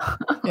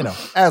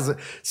 but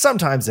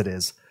sometimes it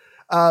is.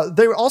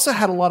 They also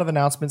had a lot of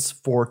announcements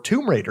for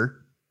Tomb Raider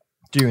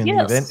during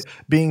the event,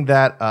 being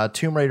that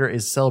Tomb Raider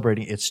is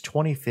celebrating its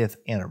 25th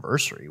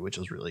anniversary, which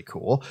is really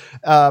cool.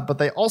 But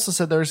they also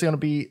said there's going to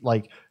be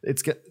like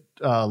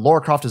Lara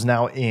Croft is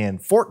now in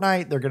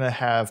Fortnite. They're going to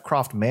have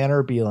Croft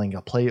Manor be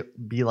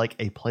like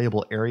a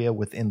playable area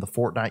within the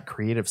Fortnite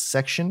creative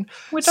section.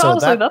 Which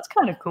honestly, that's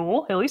kind of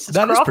cool. At least it's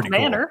Croft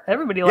Manor. Cool.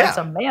 Everybody likes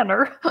a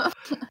manor.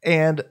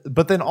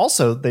 But then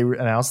also they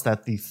announced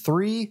that the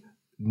 3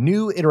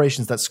 new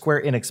iterations that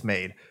Square Enix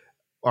made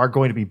are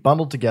going to be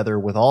bundled together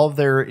with all of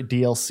their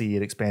DLC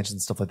and expansions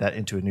and stuff like that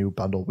into a new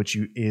bundle, which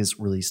is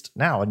released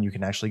now, and you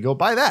can actually go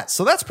buy that.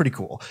 So that's pretty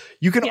cool.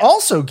 You can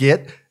also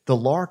get the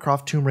Lara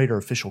Croft Tomb Raider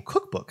official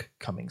cookbook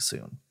coming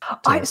soon.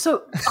 I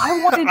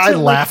wanted to. I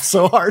laughed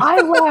so hard. I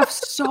laughed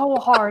so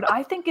hard.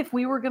 I think if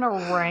we were going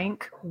to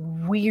rank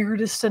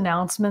weirdest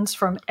announcements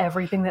from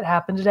everything that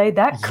happened today,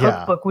 that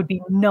cookbook would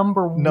be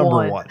number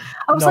one.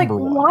 I was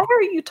why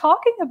are you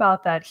talking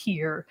about that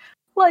here?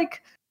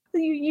 Like,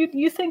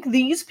 you think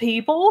these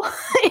people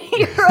in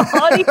your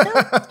audience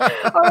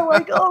are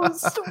like, oh,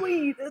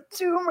 sweet, a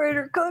Tomb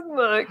Raider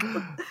cookbook?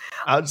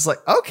 I was just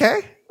like,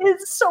 okay.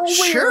 It's so weird.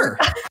 Sure.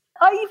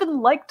 I even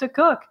like to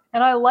cook,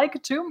 and I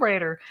like Tomb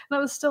Raider, and I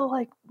was still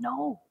like,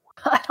 no,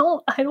 I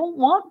don't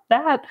want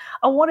that.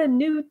 I want a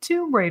new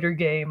Tomb Raider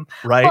game.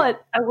 Right.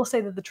 But I will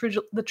say that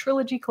the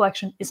trilogy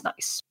collection is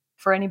nice.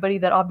 For anybody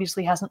that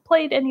obviously hasn't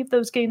played any of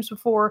those games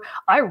before,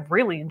 I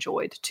really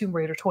enjoyed Tomb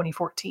Raider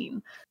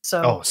 2014.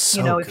 So,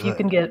 if you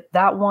can get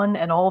that one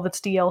and all of its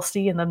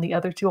DLC and then the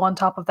other two on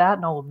top of that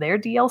and all of their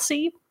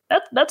DLC,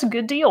 that's a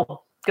good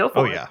deal. Go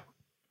for it. Oh, yeah.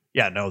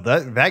 Yeah, no,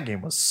 that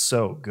game was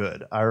so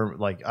good. I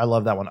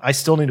love that one. I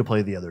still need to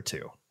play the other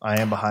two.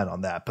 I am behind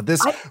on that. But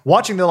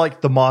watching the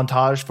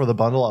montage for the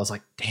bundle, I was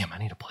like, damn, I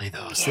need to play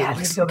those. Yeah,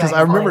 because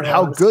I remembered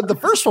how good the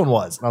first one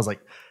was. And I was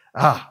like,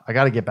 I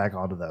got to get back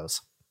onto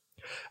those.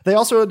 They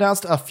also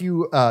announced a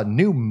few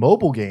new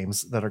mobile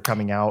games that are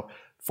coming out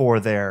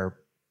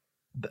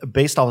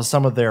based off of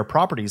some of their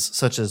properties,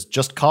 such as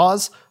Just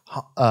Cause,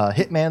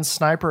 Hitman,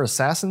 Sniper,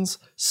 Assassins.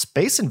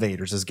 Space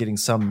Invaders is getting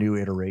some new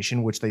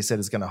iteration, which they said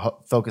is going to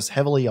focus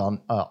heavily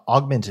on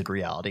augmented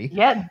reality.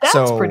 Yeah,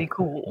 that's pretty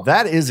cool.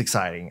 That is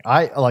exciting.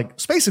 I like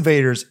Space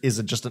Invaders is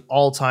just an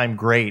all-time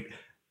great.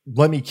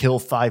 Let me kill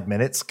 5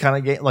 minutes kind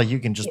of game. Like you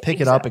can just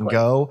pick it up and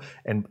go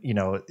and,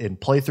 and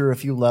play through a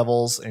few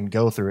levels and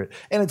go through it.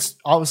 And it's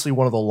obviously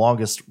one of the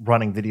longest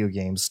running video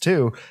games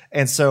too.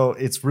 And so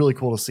it's really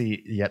cool to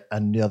see yet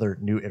another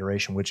new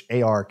iteration, which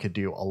AR could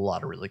do a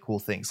lot of really cool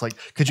things. Like,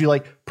 could you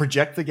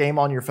project the game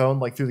on your phone,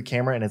 through the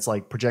camera and it's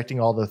projecting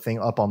all the thing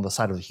up on the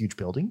side of the huge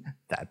building?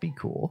 That'd be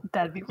cool.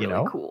 That'd be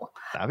really cool.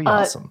 That'd be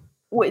awesome.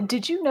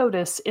 Did you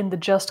notice in the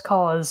Just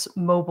Cause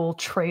mobile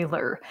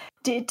trailer,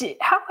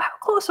 how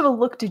close of a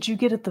look did you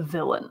get at the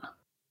villain?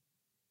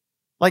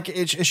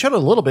 It showed a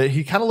little bit.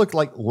 He kind of looked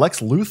like Lex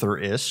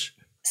Luthor-ish.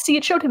 See,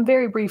 it showed him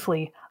very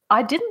briefly.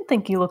 I didn't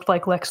think he looked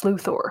like Lex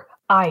Luthor.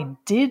 I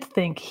did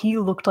think he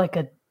looked like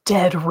a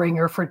dead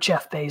ringer for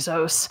Jeff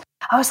Bezos.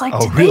 I was like,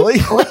 did really?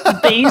 They put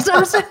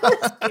Bezos in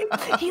this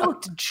game? He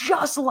looked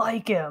just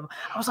like him.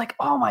 I was like,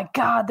 oh my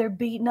God, they're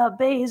beating up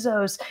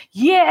Bezos.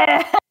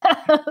 Yeah.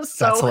 That's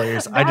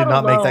hilarious. I did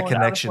not make that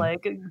connection. I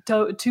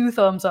was like, 2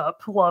 thumbs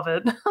up. Love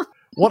it.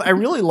 What I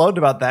really loved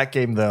about that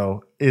game,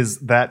 though, is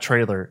that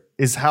trailer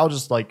is how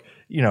just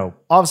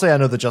obviously I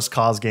know the Just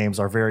Cause games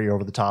are very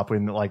over the top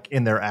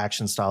in their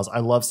action styles. I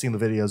love seeing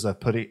the videos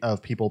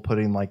of people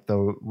putting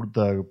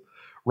the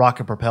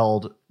rocket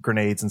propelled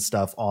grenades and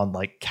stuff on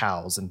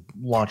cows and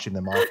launching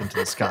them off into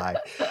the sky.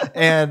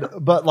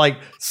 But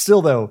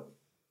still though,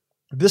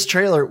 this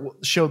trailer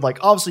showed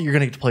obviously you're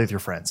going to get to play with your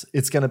friends.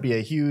 It's going to be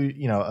a huge,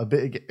 a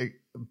big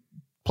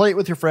play it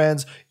with your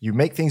friends. You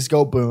make things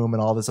go boom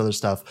and all this other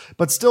stuff,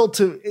 but still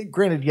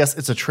granted, yes,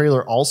 it's a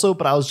trailer also,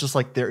 but I was just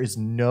like, there is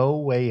no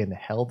way in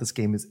hell this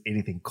game is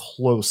anything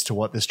close to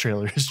what this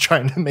trailer is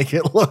trying to make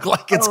it look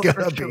like it's going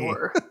to be.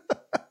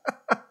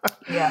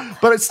 Yeah,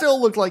 but it still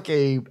looked like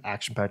a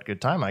action-packed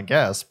good time, I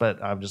guess.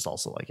 But I'm just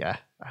also like,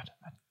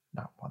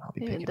 not one I'll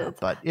be picking up.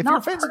 But if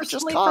you're fans of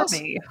Just Cause,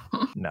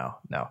 no.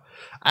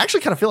 I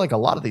actually kind of feel like a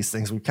lot of these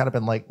things we've kind of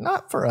been like,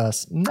 not for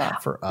us.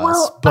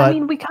 Well, but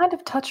we kind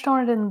of touched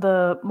on it in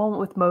the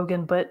moment with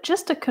Mogan, but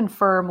just to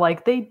confirm,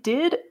 they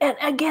did, and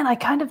again, I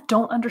kind of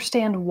don't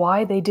understand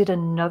why they did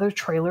another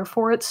trailer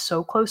for it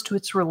so close to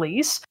its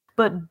release.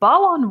 But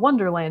Balan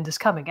Wonderland is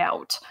coming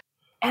out,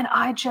 and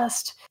is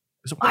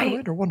it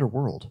Wonderland or Wonder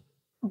World?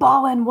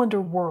 Balan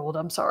Wonder World.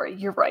 I'm sorry,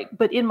 you're right.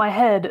 But in my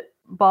head,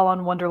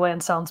 Balan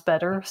Wonderland sounds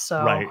better, so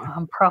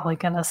I'm probably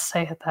going to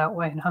say it that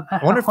way. No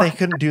matter I wonder if they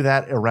couldn't do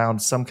that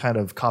around some kind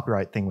of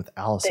copyright thing with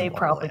Alice in Wonderland. They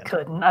probably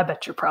couldn't. I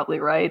bet you're probably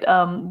right.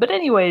 But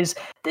anyways,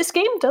 this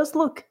game does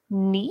look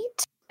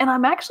neat, and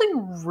I'm actually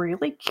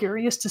really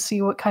curious to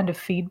see what kind of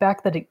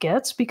feedback that it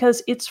gets,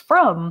 because it's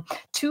from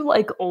 2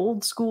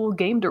 old school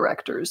game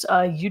directors,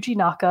 Yuji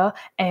Naka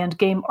and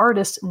game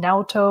artist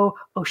Naoto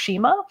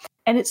Oshima.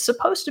 And it's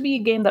supposed to be a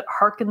game that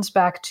harkens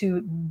back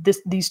to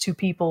these 2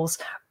 people's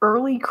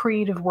early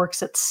creative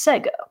works at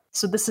Sega.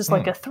 So this is a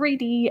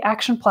 3D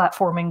action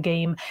platforming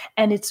game,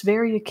 and it's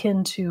very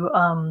akin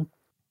to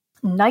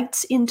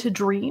Nights into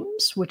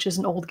Dreams, which is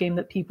an old game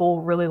that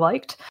people really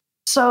liked.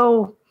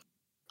 So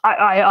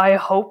I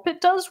hope it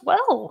does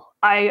well.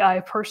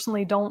 I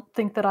personally don't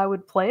think that I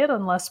would play it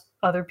unless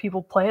other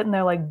people play it and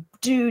they're like,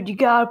 dude, you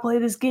gotta play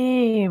this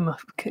game.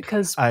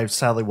 Because I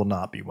sadly will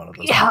not be one of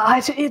those.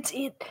 Yeah,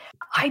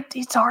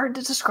 it's hard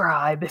to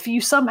describe. If you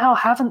somehow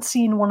haven't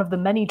seen one of the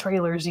many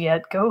trailers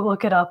yet, go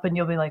look it up and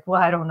you'll be like, well,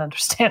 I don't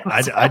understand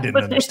what's I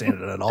didn't understand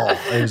it at all.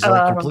 It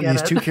was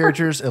these 2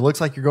 characters. It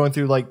looks like you're going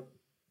through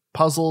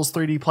puzzles,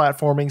 3D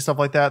platforming, stuff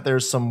like that.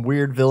 There's some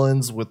weird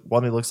villains with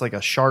one who looks like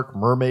a shark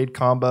mermaid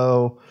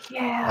combo.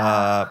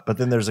 Yeah. But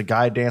then there's a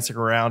guy dancing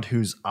around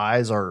whose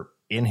eyes are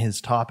in his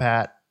top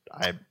hat.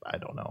 I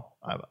don't know.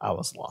 I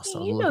was lost. I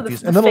was a little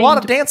confused. And then a lot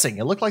of dancing.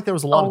 It looked like there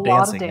was a lot of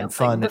dancing and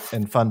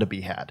fun to be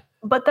had.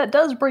 But that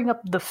does bring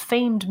up the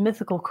famed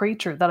mythical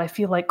creature that I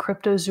feel like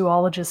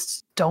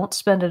cryptozoologists don't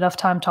spend enough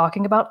time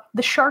talking about,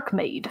 the Shark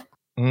Maid.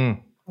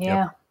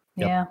 Yeah.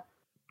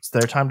 It's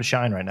their time to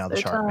shine right now,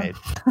 the Shark Maid.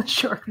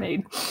 Shark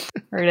Maid.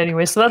 All right,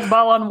 anyway, so that's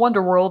Balan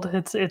Wonderworld.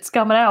 It's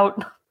coming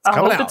out. I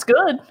hope it's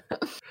good.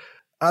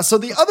 So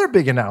the other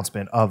big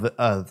announcement of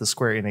the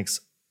Square Enix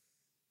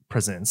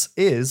presents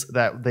is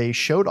that they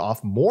showed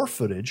off more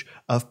footage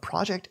of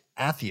Project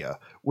Athia,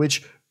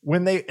 which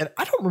and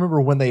I don't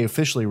remember when they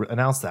officially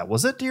announced that.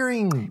 Was it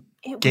during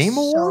It Game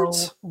was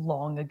Awards? so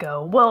long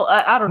ago. Well,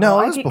 I don't No, know.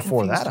 it I was get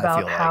before confused that, I about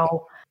feel like.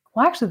 how.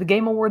 Well, actually, the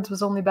Game Awards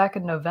was only back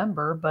in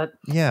November. But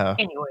Yeah.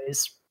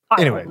 anyways, I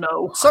Anyway, don't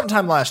know.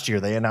 sometime last year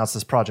they announced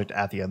this project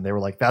at the end. They were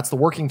like, "That's the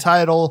working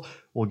title.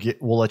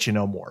 We'll let you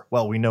know more."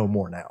 Well, we know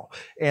more now,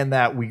 and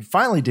that we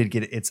finally did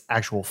get its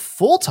actual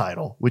full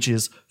title, which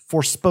is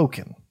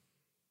Forspoken.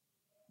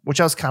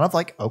 Which I was kind of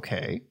like,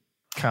 okay,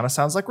 kind of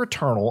sounds like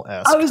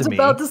Returnal-esque. I was to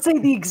about me. to say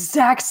the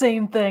exact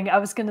same thing. I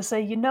was going to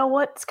say, you know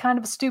what? It's kind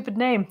of a stupid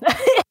name.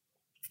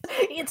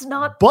 It's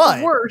not But-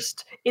 the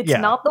worst. It's yeah.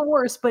 not the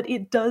worst, but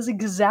it does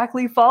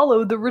exactly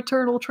follow the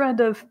Returnal trend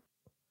of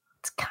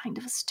it's kind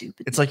of a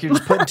stupid. It's like you're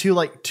just putting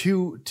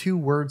two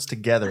words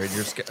together, and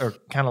you're just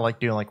kind of like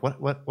doing like what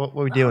are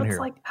we doing It's here?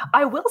 like,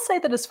 I will say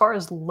that as far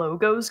as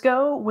logos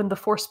go, when the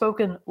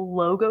Forspoken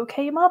logo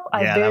came up, Yeah,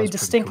 I that very was pretty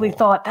distinctly cool.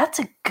 thought that's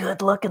a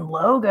good looking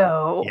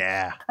logo.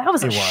 Yeah, That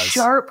was a it was.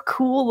 sharp,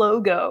 cool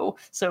logo.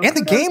 So and the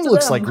kudos game to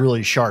looks them. like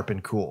really sharp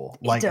and cool.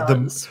 Like It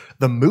does.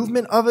 the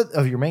movement of it,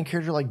 of your main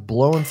character like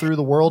blowing through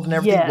the world and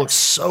everything Yes. looks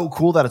so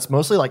cool that it's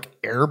mostly like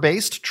air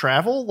based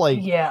travel, like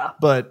Yeah.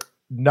 but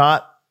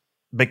not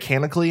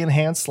mechanically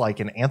enhanced like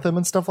an Anthem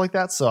and stuff like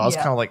that. So I was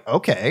Yeah. kind of like,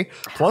 okay.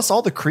 Plus,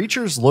 all the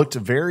creatures looked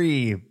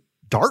very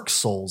Dark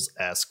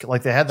Souls-esque.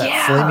 Like they had that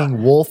Yeah.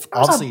 flaming wolf, There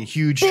was obviously a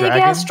huge Big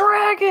dragon. ass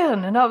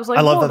dragon. And I was like,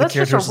 I love whoa, that the that's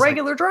just character's a like-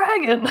 regular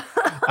dragon.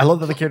 I love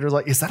that the character's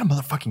like, is that a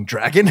motherfucking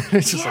dragon?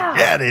 It's just like, Yeah.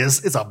 yeah, it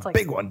is. It's a like-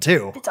 big one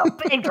too. It's a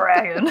big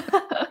dragon.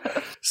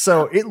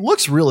 So it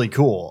looks really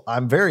cool.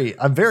 I'm very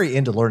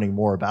into learning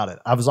more about it.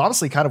 I was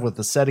honestly kind of with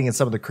the setting and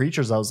some of the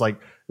creatures, I was like,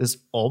 this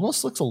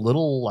almost looks a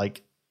little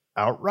like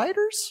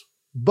Outriders,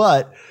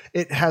 but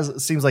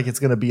seems like it's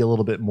going to be a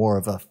little bit more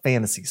of a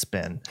fantasy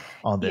spin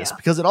on this Yeah.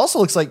 because it also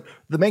looks like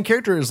the main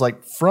character is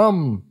like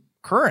from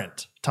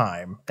current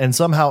time and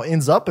somehow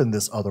ends up in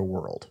this other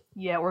world.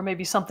 Yeah, or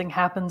maybe something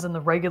happens in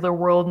the regular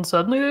world and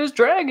suddenly there's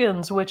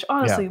dragons, which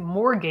honestly,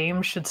 more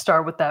games should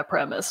start with that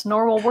premise.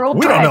 Normal world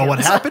We dragons. don't know what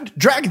happened.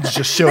 Dragons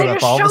just showed They up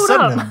just all of a showed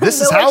sudden. up. And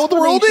this is No how the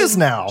world is explanation.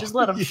 now. Just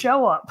let them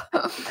show up.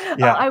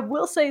 Yeah. I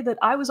will say that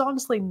I was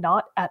honestly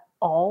not at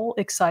all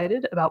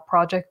excited about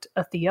Project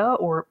Athea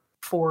or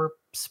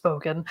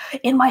Forspoken.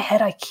 In my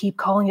head, I keep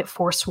calling it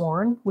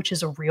Forsworn, which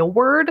is a real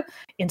word,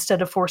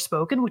 instead of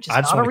Forspoken, which is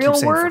I just not a want to keep real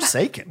saying word.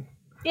 Forsaken.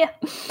 Yeah.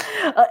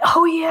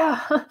 Oh, yeah.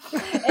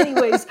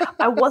 Anyways,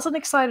 I wasn't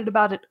excited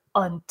about it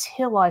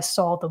until I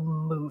saw the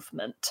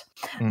movement.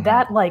 Mhm.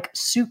 That, like,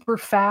 super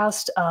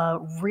fast,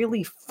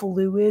 really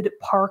fluid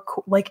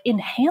parkour, like,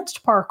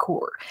 enhanced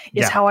parkour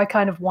is Yeah. how I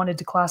kind of wanted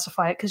to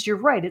classify it. Because you're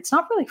right, it's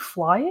not really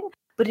flying,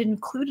 but it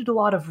included a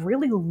lot of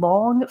really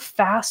long,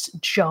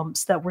 fast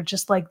jumps that were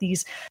just like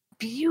these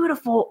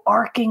beautiful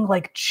arcing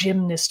like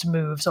gymnast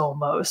moves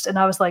almost. And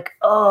I was like,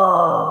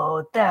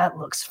 oh, that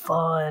looks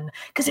fun.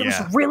 Because it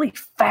Yeah. was really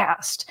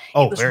fast.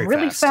 Oh, It was very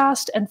really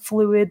fast and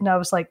fluid. And I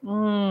was like,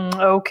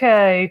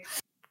 okay.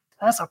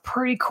 That's a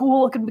pretty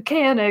cool looking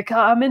mechanic.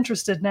 I'm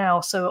interested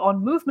now. So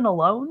on movement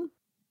alone,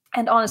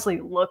 and honestly,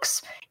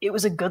 looks, it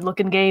was a good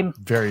looking game.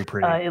 Very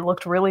pretty. It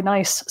looked really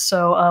nice.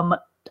 So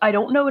I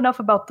don't know enough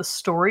about the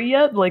story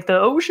yet, like the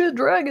oh shit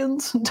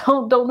dragons.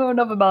 Don't know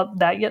enough about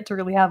that yet to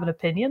really have an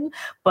opinion.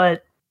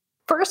 But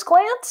first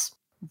glance,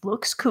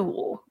 looks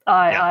cool.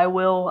 I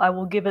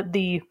will give it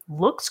the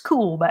looks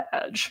cool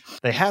badge.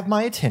 They have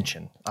my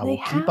attention. I They will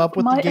keep have up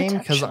with the my game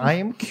because attention. I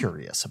am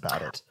curious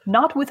about it.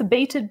 Not with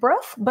bated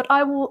breath, but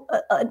I will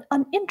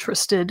an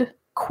interested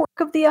quirk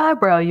of the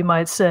eyebrow, you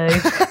might say.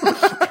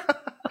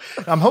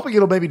 I'm hoping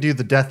it'll maybe do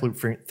the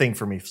Deathloop thing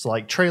for me. So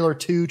like trailer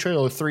 2,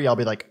 trailer 3, I'll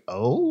be like,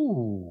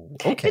 oh,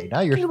 okay.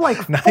 Now you're do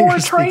like now 4 you're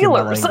speaking my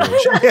trailers.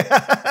 language.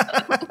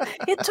 Yeah.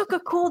 It took a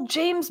cool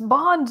James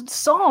Bond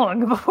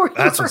song before you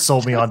That's were what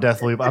sold me on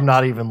Deathloop. I'm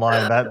not even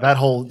lying.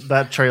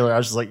 That trailer, I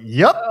was just like,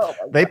 yep. Oh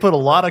my They put a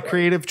lot of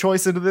creative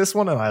choice into this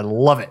one, and I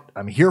love it.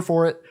 I'm here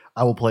for it.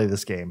 I will play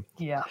this game.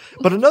 Yeah.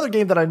 But another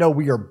game that I know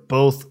we are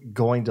both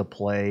going to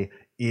play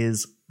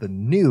is the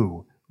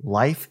new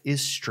Life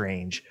is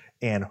Strange.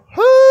 And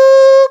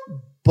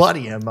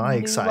buddy, am I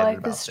New excited Life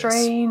about is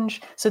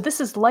Strange. So this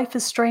is Life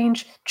is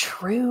Strange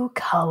True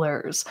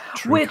Colors.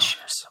 True Which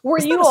Colors. were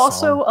Is that you a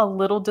also song? a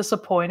little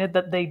disappointed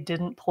that they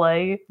didn't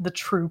play the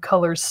True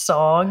Colors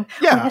song?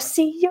 Yeah. When I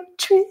see your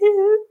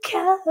true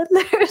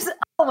colors.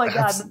 Oh my god,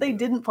 That's- that they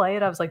didn't play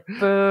it. I was like,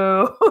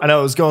 boo. I know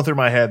it was going through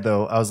my head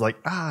though. I was like,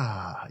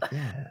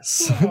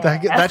 yes,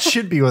 that, Yeah. that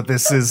should be what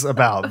this is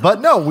about.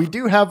 But no, we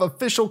do have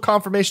official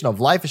confirmation of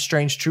Life is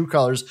Strange True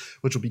Colors,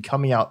 which will be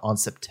coming out on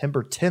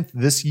September 10th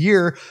this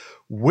year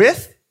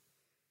with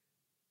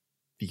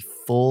the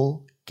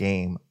full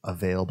game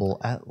available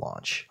at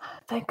launch.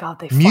 Thank God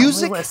they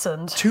Music finally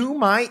listened. to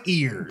my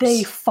ears.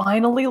 They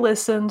finally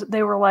listened.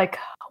 They were like,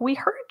 we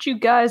heard you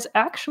guys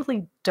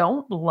actually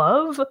don't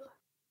love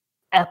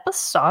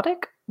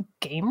episodic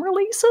game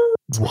releases.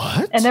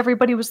 What? And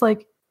everybody was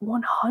like,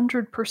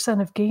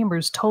 100% of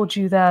gamers told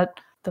you that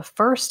the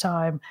first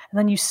time, and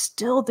then you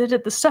still did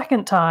it the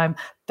second time.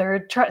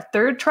 Third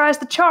tries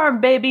the charm,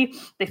 baby.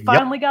 They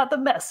finally got the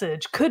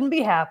message. Couldn't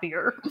be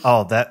happier.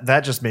 Oh,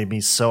 that just made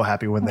me so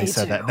happy when they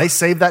said that. They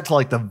saved that to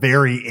like the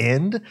very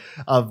end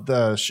of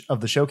the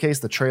showcase,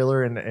 the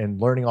trailer, and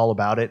learning all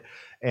about it.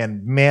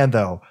 And man,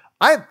 though,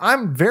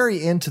 I'm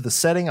very into the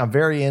setting. I'm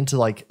very into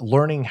like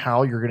learning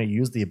how you're going to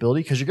use the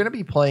ability, because you're going to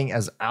be playing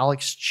as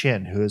Alex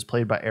Chen, who is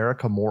played by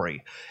Erica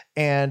Mori,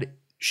 and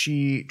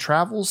she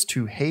travels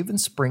to Haven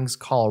Springs,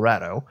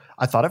 Colorado.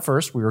 I thought at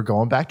first we were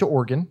going back to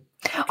Oregon.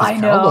 I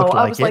know.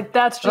 I was like,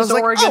 that's just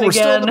Oregon again. We're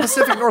still in the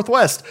Pacific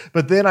Northwest.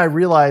 But then I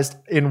realized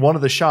in one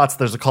of the shots,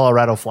 there's a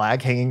Colorado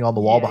flag hanging on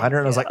the wall behind her.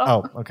 And I was like,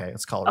 oh, okay,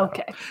 it's Colorado.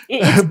 Okay.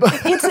 It's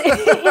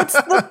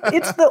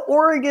the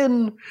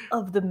Oregon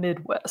of the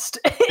Midwest.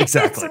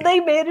 Exactly.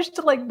 They managed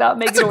to like not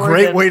make That's it Oregon.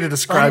 That's a great way to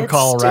describe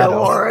Colorado.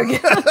 Oregon.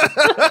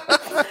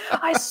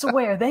 I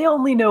swear, they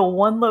only know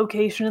one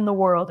location in the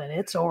world, and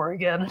it's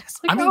Oregon. It's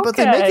like, but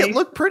they make it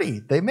look pretty.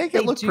 They make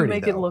it look pretty. They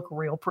do make it look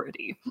real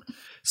pretty.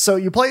 So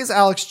you play as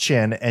Alex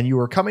Chen, and you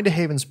are coming to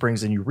Haven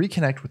Springs, and you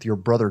reconnect with your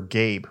brother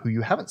Gabe, who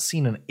you haven't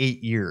seen in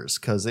 8 years,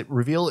 because it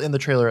revealed in the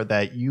trailer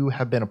that you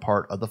have been a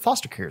part of the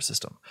foster care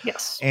system.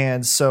 Yes.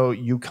 And so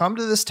you come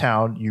to this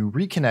town, you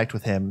reconnect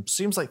with him.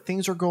 Seems like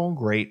things are going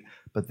great.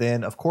 But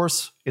then, of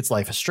course, it's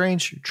Life is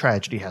Strange.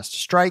 Tragedy has to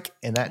strike.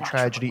 And that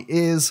tragedy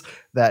is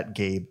that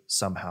Gabe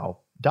somehow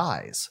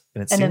dies.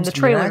 And in the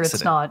trailer,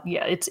 it's not.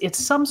 Yeah, it's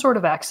some sort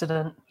of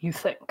accident, you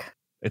think.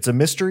 It's a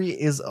mystery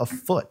is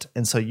afoot.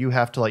 And so you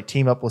have to like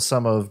team up with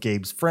some of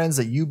Gabe's friends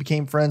that you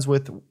became friends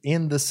with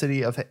in the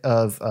city of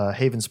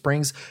Haven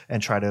Springs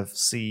and try to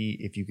see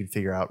if you can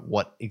figure out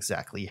what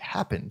exactly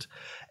happened.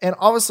 And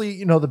obviously,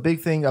 you know, the big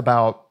thing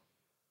about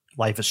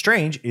Life is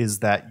Strange is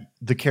that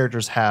the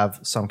characters have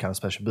some kind of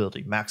special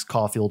ability. Max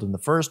Caulfield in the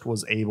first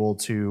was able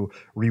to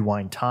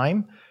rewind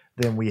time.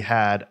 Then we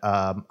had,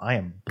 I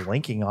am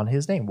blanking on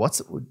his name. What's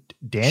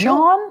Daniel?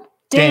 Sean?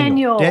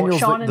 Daniel. Daniel's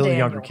Sean the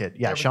younger kid.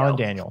 Yeah, Sean and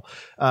Daniel.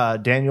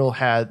 Daniel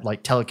had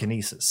like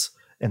telekinesis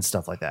and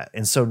stuff like that.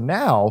 And so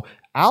now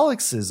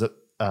Alex's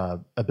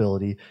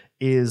ability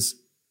is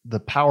the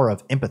power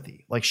of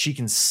empathy. Like she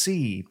can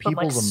see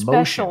people's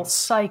emotions. Special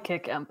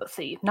psychic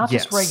empathy, not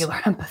just regular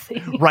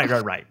empathy. Right.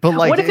 But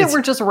like, what if it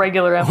were just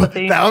regular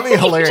empathy? That would be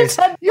hilarious.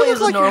 You look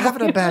like you're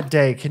having a bad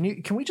day.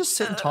 Can we just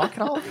sit and talk?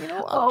 And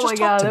oh my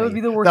god, that would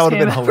be the worst. That would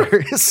have been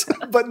hilarious.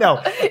 But no,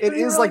 it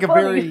is like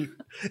funny.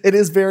 It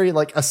is very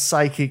like a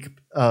psychic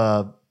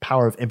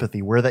power of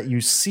empathy, where that you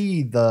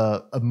see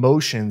the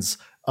emotions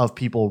of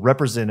people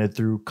represented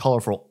through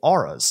colorful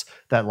auras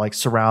that like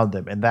surround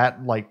them, and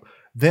that like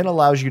then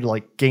allows you to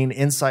like gain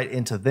insight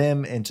into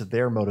them, into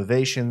their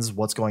motivations,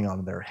 what's going on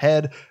in their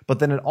head. But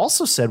then it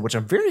also said, which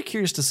I'm very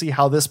curious to see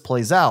how this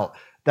plays out,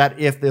 that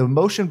if the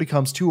emotion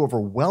becomes too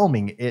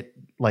overwhelming, it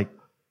like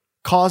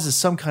causes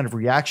some kind of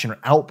reaction or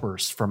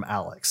outburst from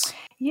Alex.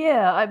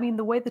 Yeah, I mean,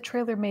 the way the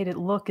trailer made it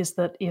look is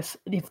that if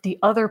the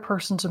other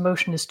person's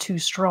emotion is too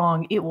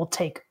strong, it will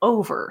take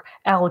over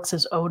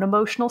Alex's own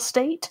emotional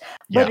state.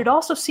 But it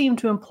also seemed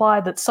to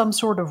imply that some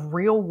sort of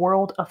real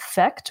world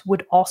effect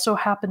would also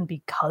happen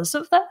because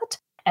of that.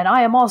 And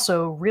I am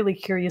also really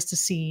curious to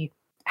see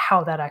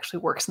how that actually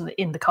works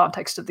in the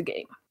context of the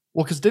game.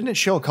 Well, because didn't it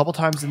show a couple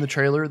times in the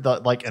trailer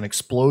that like an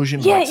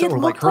explosion? Yeah, it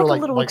looked like a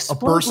little a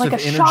burst like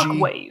of a energy.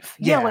 Shockwave.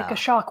 Yeah, like a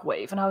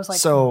shockwave. And I was like,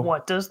 so,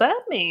 what does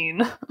that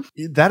mean?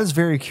 That is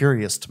very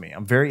curious to me.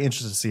 I'm very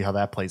interested to see how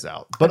that plays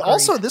out. But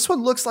also, this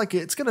one looks like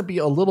it's going to be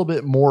a little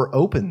bit more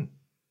open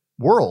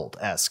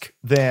world-esque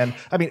than,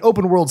 I mean,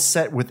 open world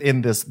set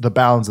within the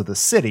bounds of the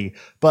city,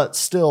 but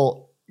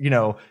still, you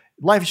know,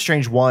 Life is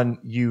Strange 1,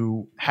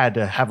 you had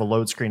to have a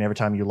load screen every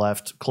time you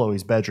left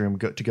Chloe's bedroom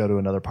to go to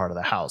another part of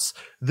the house.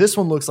 This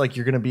one looks like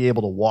you're going to be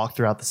able to walk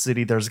throughout the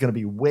city. There's going to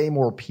be way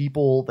more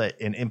people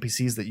and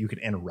NPCs that you can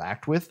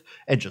interact with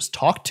and just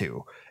talk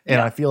to.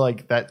 And I feel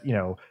like that, you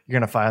know, you're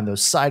going to find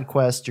those side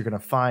quests you're going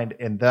to find,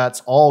 and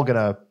that's all going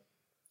to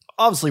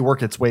obviously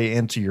work its way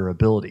into your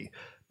ability.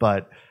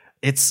 But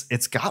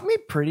it's got me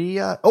pretty.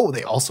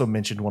 They also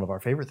mentioned one of our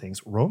favorite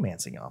things: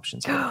 romancing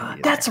options.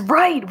 That's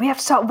right. We have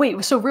to stop.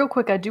 Wait. So real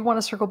quick, I do want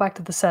to circle back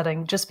to the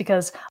setting, just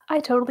because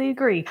I totally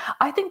agree.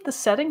 I think the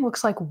setting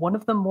looks like one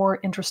of the more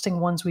interesting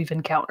ones we've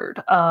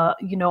encountered.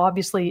 You know,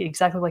 obviously,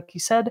 exactly like you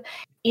said,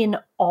 in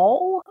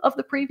all of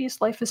the previous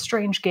Life is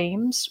Strange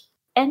games,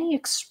 any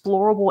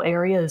explorable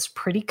area is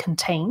pretty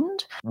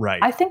contained.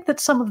 Right. I think that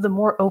some of the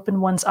more open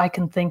ones I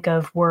can think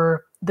of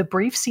were the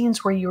brief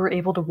scenes where you were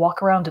able to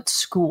walk around at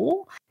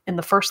school. In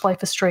the first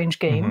Life is Strange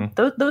game,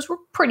 those were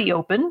pretty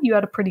open. You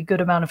had a pretty good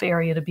amount of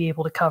area to be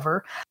able to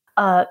cover.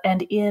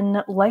 And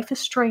in Life is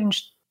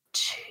Strange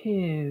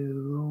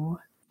 2...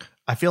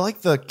 I feel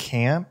like the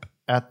camp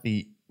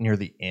near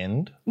the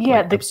end,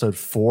 episode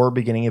 4,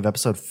 beginning of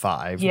episode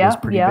 5 was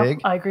pretty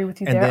big. I agree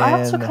with you there. I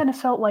also kind of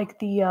felt like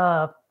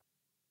the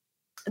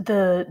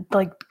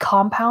like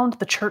compound,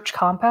 the church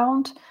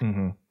compound.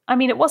 I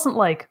mean, it wasn't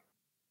like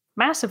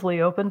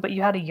massively open, but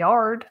you had a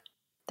yard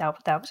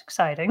that was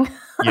exciting.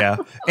 Yeah.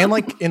 And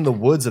like in the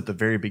woods at the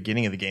very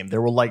beginning of the game,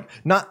 there were like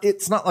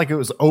it's not like it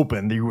was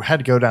open. You had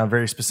to go down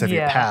very specific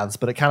paths,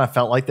 but it kind of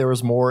felt like there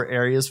was more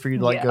areas for you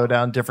to like go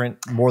down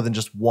more than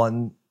just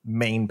one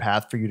main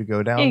path for you to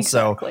go down.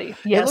 Exactly.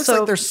 So it looks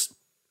like there's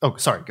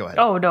sorry, go ahead.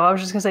 Oh no, I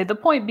was just gonna say the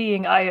point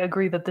being I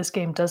agree that this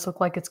game does look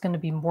like it's gonna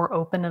be more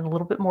open and a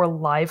little bit more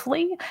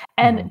lively.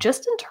 And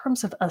just in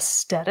terms of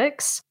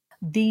aesthetics,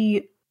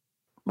 the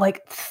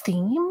like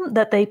theme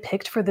that they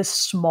picked for this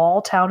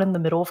small town in the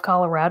middle of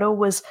Colorado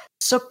was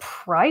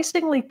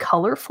surprisingly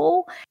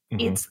colorful.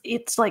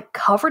 It's like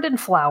covered in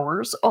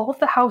flowers. All of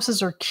the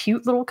houses are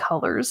cute little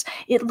colors.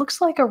 It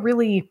looks like a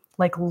really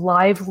like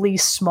lively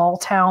small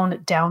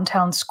town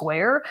downtown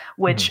square,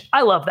 which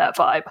I love that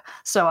vibe.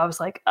 So I was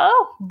like,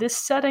 oh, this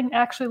setting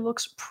actually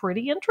looks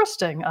pretty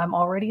interesting. I'm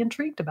already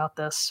intrigued about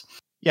this.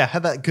 Yeah,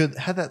 had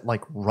that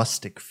like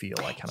rustic feel.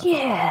 I kind of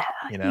thought,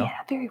 you know,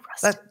 very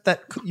rustic.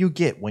 That you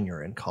get when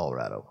you're in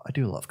Colorado. I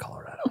do love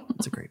Colorado.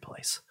 It's a great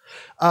place.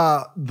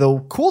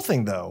 The cool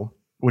thing though,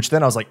 which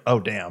then I was like, oh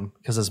damn,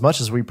 because as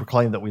much as we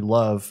proclaim that we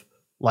love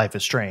Life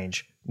is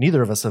Strange,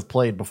 neither of us have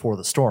played Before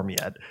the Storm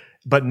yet.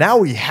 But now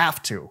we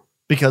have to,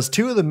 because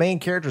two of the main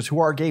characters who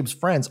are Gabe's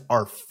friends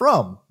are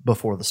from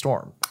Before the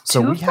Storm.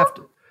 So we have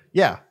to.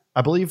 Yeah,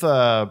 I believe.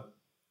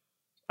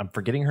 I'm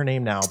forgetting her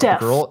name now. Steph.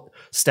 But the girl,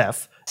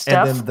 Steph,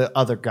 and then the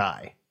other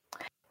guy.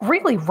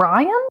 Really,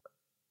 Ryan?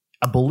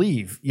 I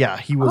believe. Yeah,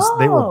 he was.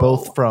 They were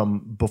both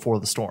from Before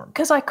the Storm.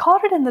 Because I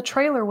caught it in the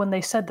trailer when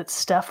they said that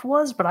Steph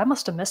was, but I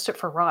must have missed it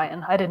for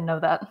Ryan. I didn't know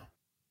that.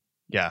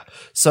 Yeah,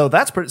 so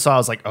that's pretty. So I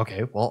was like,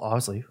 okay, well,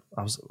 obviously,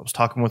 I was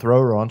talking with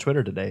Roro on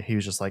Twitter today. He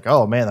was just like,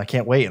 oh man, I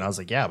can't wait. And I was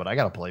like, yeah, but I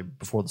got to play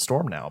Before the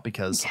Storm now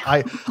because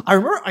I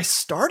remember I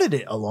started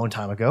it a long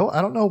time ago.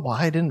 I don't know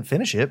why I didn't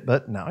finish it,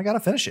 but now I got to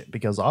finish it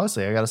because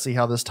obviously I got to see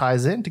how this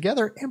ties in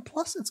together. And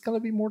plus, it's going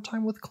to be more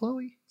time with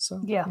Chloe.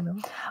 So yeah, you know,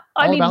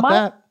 I mean,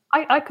 that.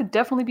 I could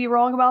definitely be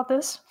wrong about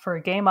this for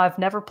a game I've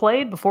never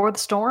played, Before the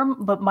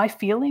Storm, but my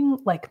feeling,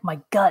 like my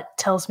gut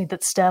tells me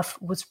that Steph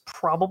was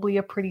probably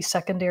a pretty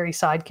secondary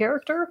side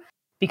character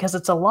because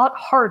it's a lot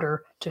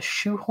harder to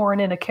shoehorn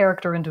in a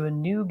character into a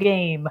new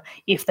game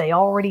if they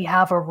already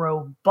have a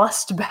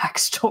robust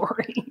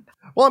backstory.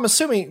 Well, I'm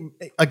assuming,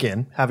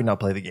 again, having not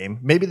played the game,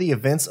 maybe the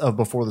events of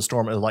Before the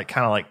Storm is like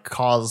kind of like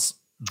cause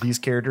these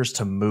characters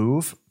to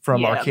move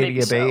from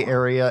Arcadia Bay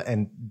area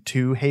and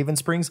to Haven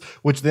Springs,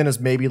 which then is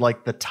maybe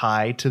like the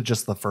tie to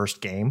just the first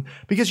game.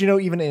 Because, you know,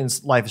 even in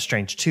Life is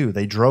Strange 2,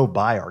 they drove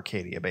by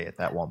Arcadia Bay at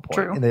that one point.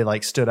 True. And they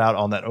like stood out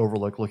on that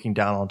overlook looking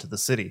down onto the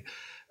city.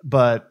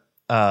 But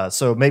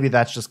so maybe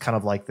that's just kind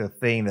of like the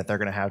thing that they're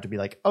going to have to be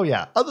like, oh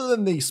yeah, other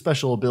than the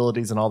special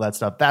abilities and all that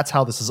stuff, that's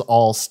how this is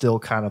all still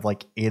kind of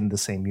like in the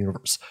same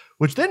universe,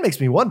 which then makes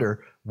me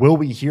wonder, will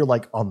we hear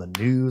like on the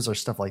news or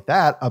stuff like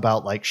that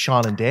about like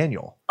Sean and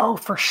Daniel? Oh,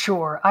 for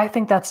sure. I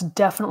think that's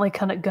definitely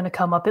kind of going to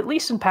come up, at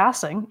least in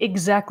passing,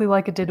 exactly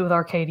like it did with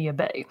Arcadia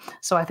Bay.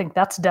 So I think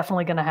that's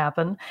definitely going to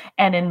happen.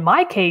 And in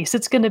my case,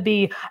 it's going to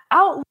be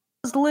outlaws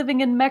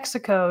living in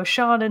Mexico,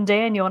 Sean and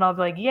Daniel. And I'll be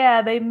like,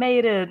 yeah, they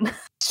made it.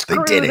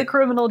 Screw the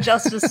criminal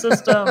justice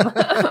system.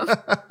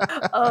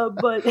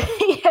 But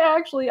yeah,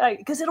 actually,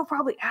 because it'll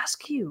probably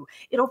ask you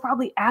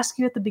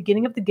at the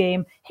beginning of the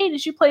game, hey,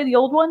 did you play the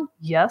old one?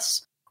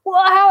 Yes.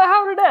 Well,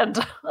 how did it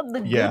end?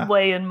 The good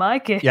way in my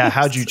case. Yeah,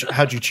 how'd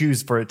you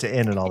choose for it to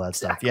end and all that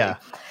stuff? Yeah.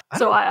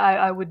 So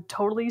I would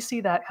totally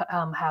see that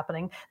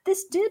happening.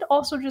 This did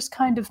also just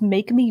kind of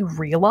make me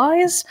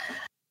realize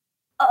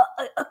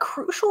a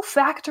crucial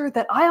factor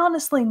that I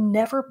honestly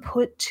never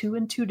put two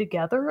and two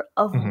together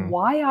of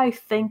why I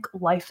think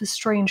Life is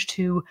Strange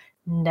 2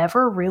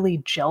 never really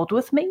gelled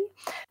with me.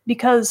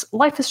 Because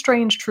Life is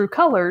Strange True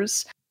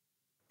Colors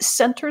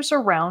centers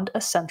around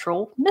a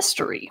central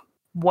mystery.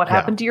 What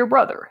happened to your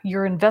brother?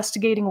 You're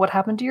investigating what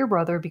happened to your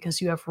brother because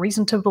you have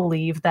reason to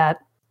believe that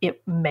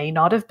it may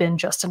not have been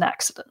just an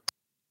accident.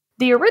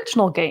 The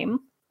original game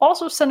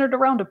also centered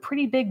around a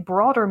pretty big,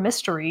 broader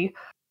mystery.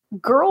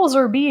 Girls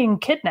are being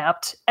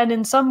kidnapped and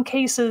in some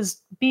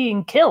cases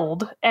being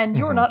killed, and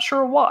you're not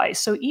sure why.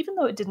 So even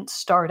though it didn't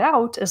start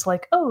out as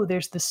like, oh,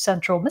 there's this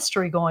central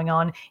mystery going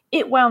on,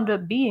 it wound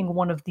up being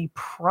one of the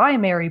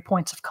primary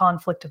points of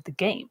conflict of the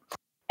game.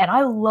 And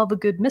I love a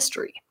good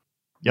mystery.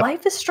 Yep.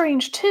 Life is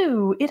Strange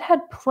 2, it had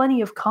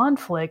plenty of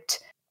conflict.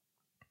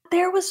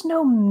 There was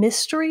no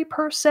mystery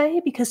per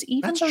se, because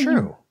even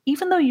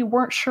though you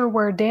weren't sure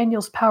where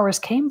Daniel's powers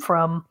came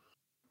from,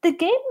 the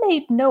game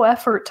made no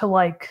effort to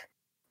like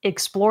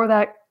explore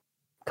that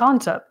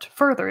concept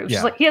further. It was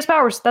just like, he has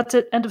powers, that's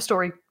it, end of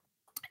story.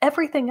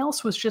 Everything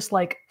else was just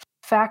like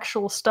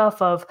factual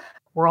stuff of,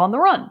 we're on the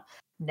run.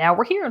 Now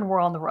we're here and we're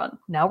on the run.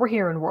 Now we're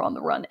here and we're on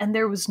the run. And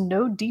there was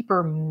no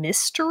deeper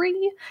mystery.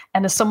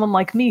 And as someone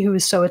like me who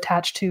is so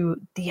attached to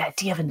the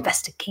idea of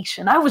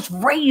investigation, I was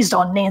raised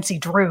on Nancy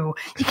Drew.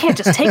 You can't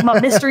just take my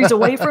mysteries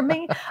away from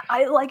me. I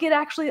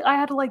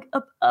had like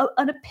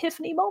an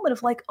epiphany moment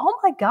of like, oh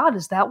my God,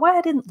 is that why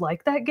I didn't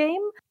like that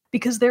game?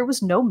 Because there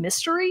was no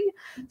mystery.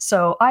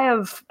 So I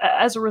have,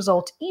 as a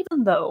result,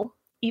 even though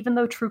even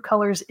though True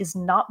Colors is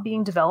not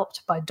being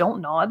developed by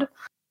Don't Nod,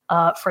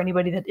 for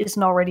anybody that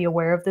isn't already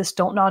aware of this,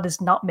 Don't Nod is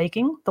not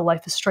making the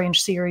Life is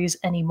Strange series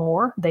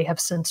anymore. They have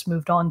since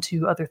moved on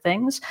to other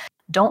things.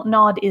 Don't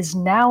Nod is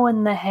now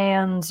in the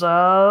hands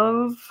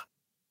of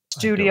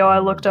studio I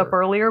looked up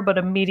earlier, but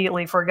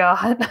immediately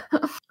forgot.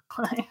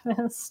 Life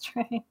is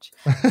Strange.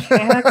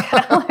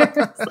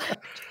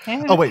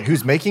 Oh, wait,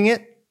 who's making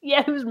it?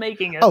 Yeah, who's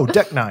making it? Oh,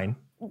 Deck Nine.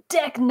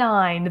 Deck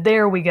Nine.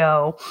 There we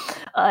go.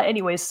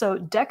 Anyways, so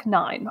Deck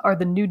Nine are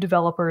the new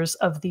developers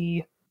of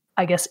the,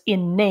 I guess,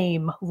 in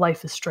name,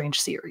 Life is Strange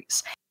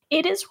series.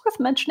 It is worth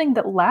mentioning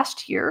that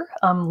last year,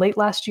 late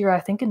last year, I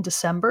think in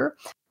December,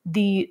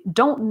 the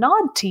Don't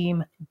Nod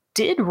team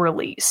did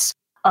release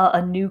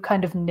a new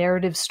kind of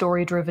narrative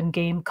story-driven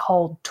game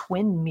called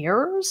Twin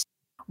Mirrors,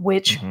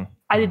 which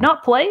I did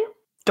not play,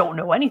 don't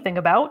know anything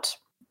about.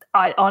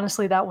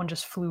 Honestly, that one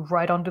just flew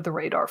right under the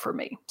radar for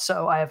me.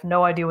 So I have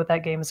no idea what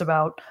that game is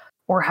about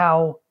or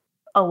how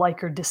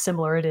alike or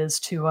dissimilar it is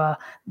to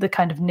the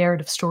kind of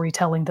narrative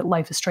storytelling that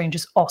Life is Strange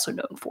is also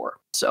known for.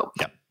 So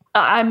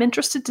I'm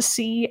interested to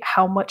see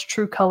how much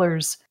True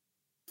Colors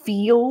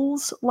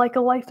feels like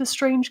a Life is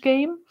Strange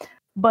game,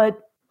 but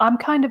I'm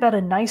kind of at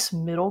a nice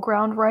middle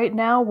ground right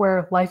now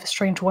where Life is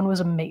Strange 1 was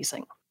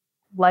amazing.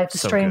 Life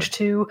is Strange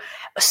 2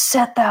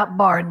 set that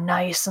bar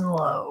nice and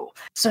low.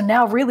 So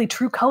now really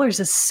True Colors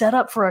is set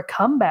up for a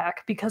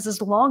comeback, because as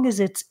long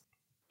as it's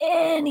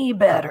any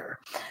better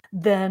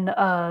than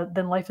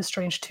Life is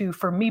Strange 2,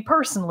 for me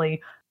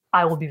personally,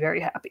 I will be very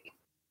happy.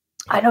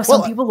 I know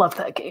some people love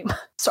that game.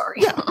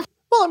 Sorry. Yeah.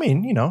 Well, I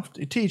mean, you know,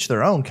 to each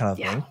their own kind of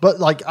thing. But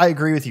like, I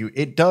agree with you.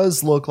 It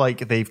does look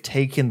like they've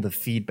taken the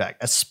feedback,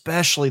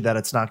 especially that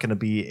it's not going to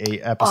be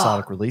a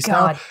episodic release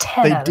now.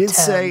 10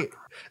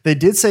 They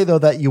did say though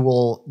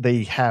that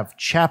they have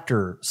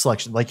chapter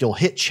selection, like you'll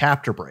hit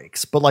chapter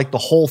breaks, but like the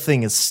whole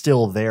thing is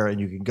still there and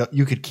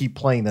you could keep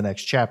playing the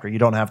next chapter. You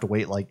don't have to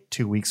wait like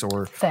 2 weeks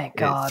or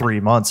 3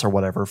 months or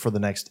whatever for the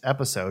next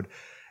episode.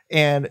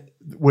 And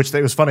which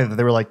it was funny that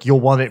they were like,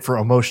 you'll want it for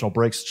emotional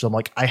breaks. So I'm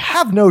like, I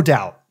have no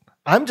doubt.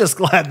 I'm just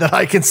glad that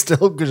I can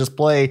still just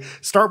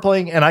start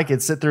playing, and I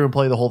can sit through and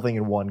play the whole thing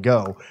in one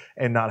go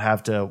and not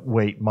have to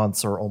wait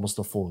months or almost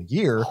a full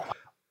year.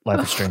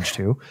 Life is Strange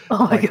 2,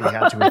 like we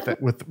had to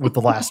with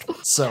the last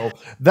one. So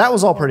that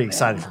was all pretty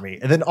exciting for me.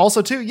 And then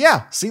also too,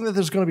 seeing that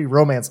there's going to be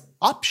romance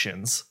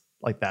options,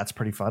 like that's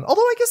pretty fun.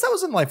 Although I guess that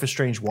was in Life is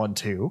Strange 1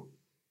 too,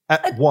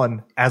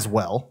 one as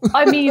well.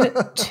 I mean,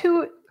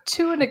 to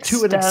an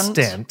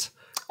extent,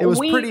 it was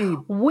pretty.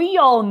 We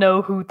all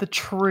know who the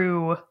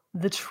true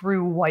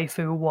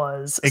waifu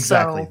was.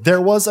 Exactly. So.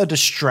 There was a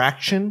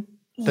distraction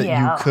that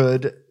you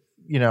could,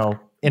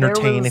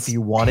 entertain if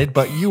you wanted,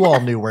 but you all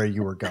knew where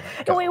you were going.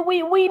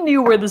 We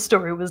knew where the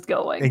story was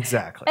going.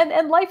 Exactly.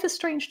 And Life is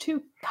Strange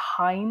 2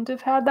 kind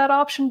of had that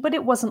option, but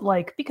it wasn't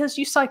like, because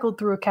you cycled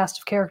through a cast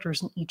of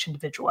characters in each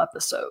individual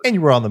episode. And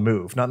you were on the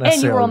move, not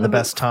necessarily the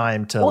best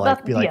time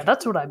to be like,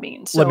 that's what I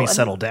mean. So, let me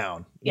settle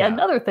down. Yeah.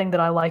 Another thing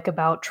that I like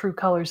about True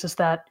Colors is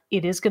that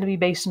it is going to be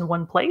based in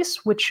one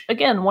place, which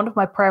again, one of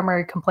my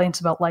primary complaints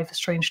about Life is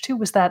Strange 2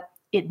 was that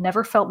it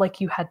never felt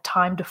like you had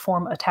time to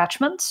form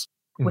attachments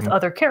with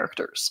other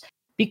characters,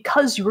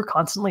 because you were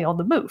constantly on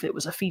the move. It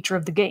was a feature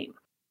of the game.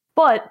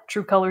 But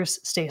True Colors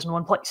stays in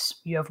one place.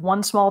 You have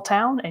one small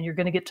town, and you're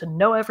going to get to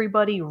know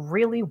everybody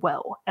really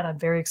well, and I'm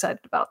very excited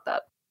about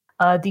that.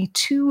 The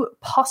two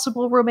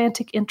possible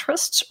romantic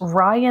interests,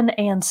 Ryan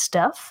and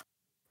Steph,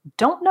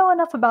 don't know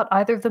enough about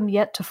either of them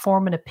yet to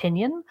form an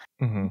opinion,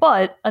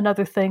 but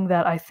another thing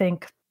that I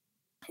think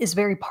is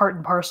very part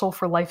and parcel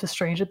for Life is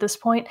Strange at this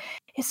point,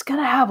 it's going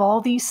to have all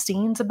these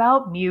scenes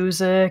about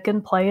music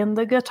and playing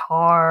the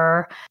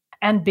guitar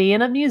and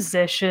being a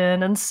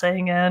musician and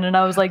singing, and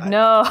I was like,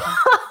 no.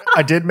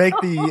 I did make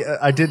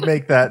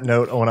that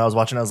note when I was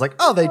watching. I was like,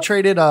 oh, they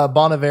traded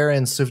Bon Iver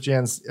and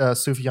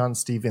Sufjan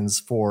Stevens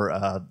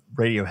for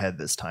Radiohead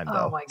this time,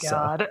 though. Oh my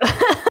god!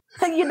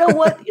 So. You know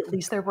what? At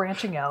least they're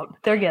branching out.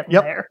 They're getting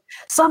there.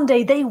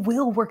 Someday they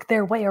will work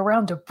their way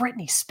around to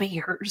Britney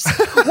Spears.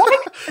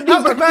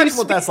 Imagine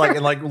what that's like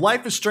in like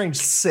Life is Strange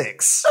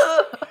 6.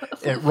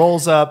 It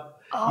rolls up.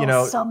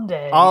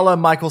 Someday. A la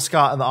Michael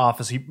Scott in The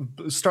Office. He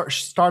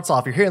starts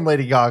off, you're hearing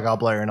Lady Gaga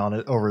blaring on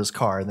it over his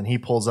car, and then he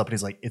pulls up and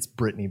he's like, it's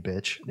Britney,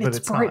 bitch. But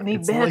it's Britney,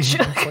 not. bitch.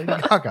 It's Lady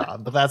Gaga.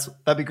 But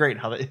that'd be great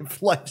how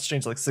if Life is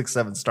Strange like 6,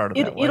 7 started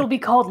that way. It'll be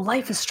called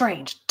Life is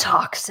Strange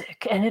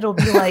Toxic, and it'll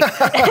be like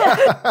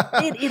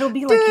it'll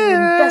be like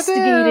you're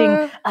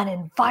investigating an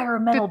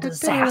environmental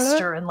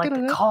disaster and like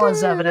the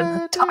cause of it,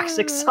 and the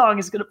Toxic song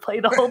is going to play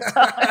the whole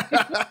time.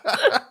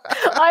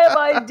 I have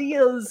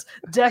ideas,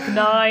 Deck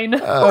 9.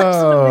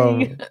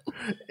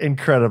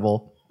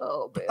 Incredible.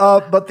 Oh,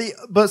 man.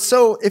 But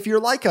so if you're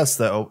like us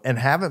though and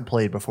haven't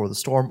played Before the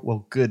Storm,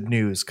 well, good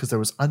news, because there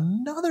was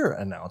another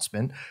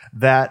announcement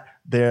that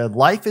their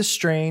Life is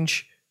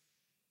Strange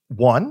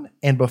 1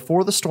 and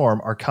Before the Storm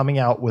are coming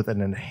out with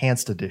an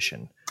enhanced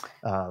edition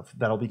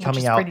that'll be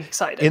coming out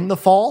in the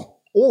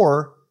fall,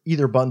 or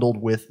either bundled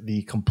with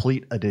the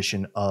complete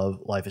edition of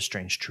Life is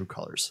Strange True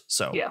Colors.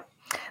 So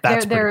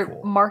That's they're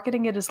pretty cool.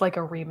 marketing it as like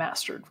a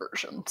remastered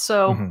version.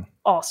 So Mhm.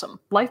 awesome.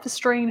 Life is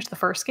Strange, the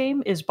first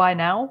game, is by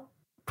now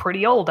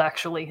pretty old,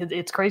 actually.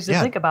 It's crazy to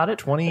think about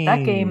it. But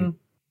that game,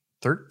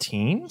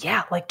 2013?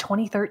 yeah, like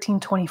 2013,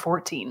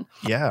 2014.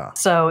 Yeah.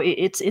 So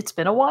it's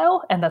been a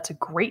while, and that's a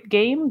great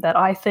game that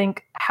I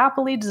think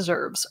happily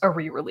deserves a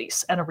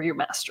re-release and a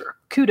remaster.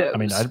 Kudos. I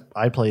mean,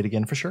 I'd play it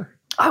again for sure.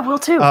 I will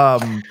too.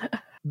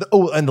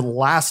 And the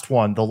last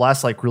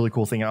like really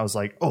cool thing I was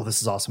like, oh,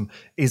 this is awesome,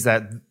 is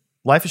that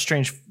Life is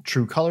Strange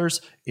True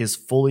Colors is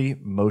fully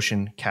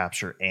motion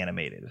capture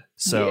animated.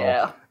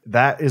 So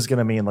that is going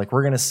to mean like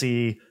we're going to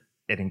see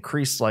it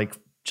increase, like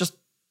just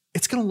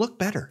it's going to look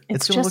better.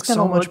 It's going to look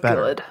so much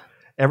better. Good.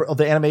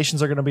 The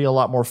animations are going to be a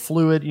lot more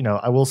fluid. You know,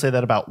 I will say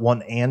that about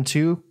 1 and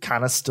 2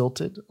 kind of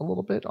stilted a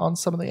little bit on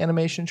some of the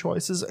animation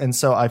choices. And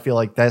so I feel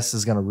like this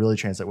is going to really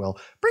translate well,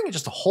 bringing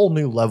just a whole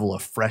new level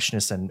of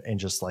freshness and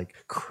just like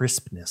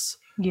crispness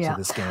to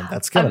this game.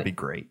 That's going to be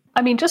great.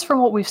 I mean, just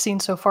from what we've seen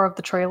so far of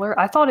the trailer,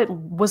 I thought it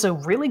was a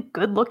really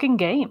good looking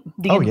game.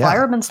 The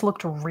environments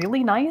looked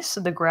really nice.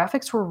 The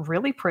graphics were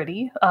really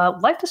pretty.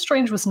 Life is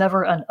Strange was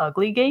never an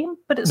ugly game,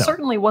 but it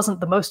certainly wasn't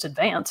the most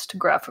advanced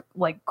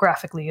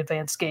graphically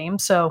advanced game.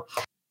 So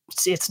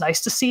it's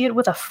nice to see it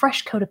with a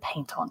fresh coat of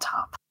paint on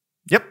top.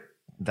 Yep,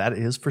 that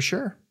is for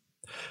sure.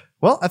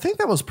 Well, I think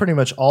that was pretty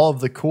much all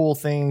of the cool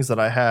things that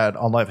I had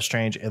on Life is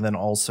Strange, and then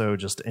also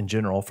just in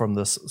general from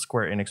this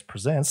Square Enix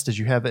Presents. Did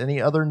you have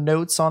any other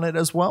notes on it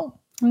as well?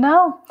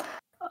 No.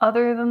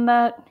 Other than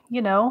that,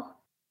 you know,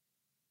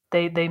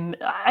 they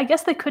I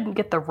guess they couldn't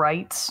get the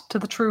rights to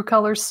the True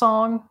Colors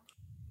song.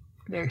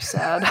 Very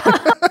sad.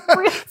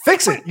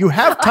 Fix it. You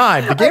have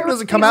time. The game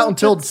doesn't come out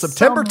until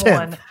September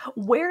 10th.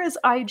 Where is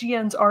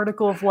IGN's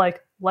article of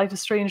like Life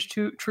is Strange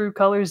True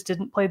Colors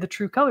didn't play the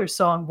True Colors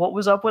song? What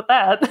was up with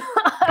that?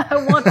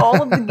 I want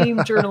all of the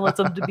game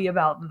journalism to be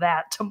about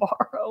that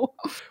tomorrow.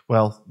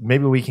 Well,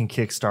 maybe we can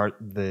kickstart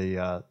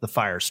the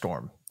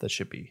firestorm that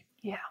should be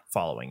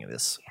following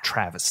this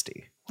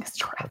travesty. It's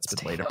travesty. That's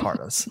been laid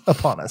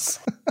upon us.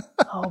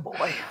 Oh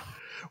boy.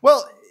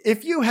 Well,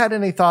 if you had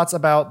any thoughts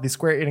about the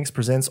Square Enix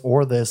Presents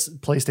or this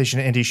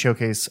PlayStation Indie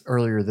Showcase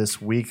earlier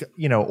this week,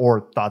 you know,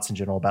 or thoughts in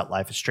general about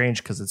Life is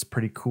Strange, because it's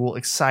pretty cool,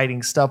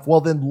 exciting stuff, well,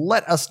 then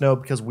let us know,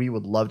 because we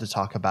would love to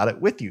talk about it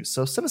with you.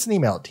 So send us an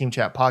email at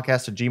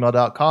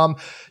teamchatpodcast@gmail.com.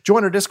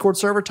 Join our Discord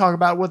server, talk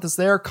about it with us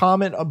there,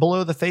 comment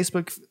below the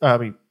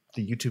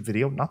the YouTube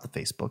video, not the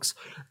Facebooks.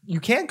 You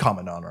can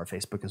comment on our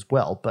Facebook as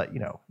well, but you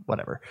know,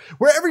 whatever.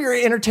 Wherever you're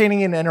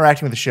entertaining and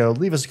interacting with the show,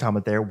 leave us a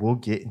comment there. We'll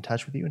get in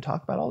touch with you and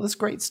talk about all this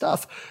great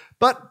stuff.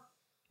 But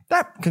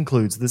that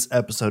concludes this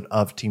episode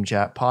of Team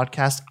Chat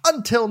Podcast.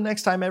 Until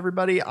next time,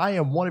 everybody, I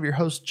am one of your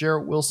hosts,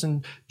 Jarrett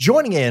Wilson,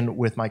 joining in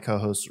with my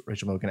co-host,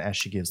 Rachel Mogan, as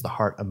she gives the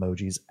heart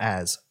emojis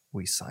as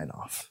we sign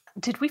off.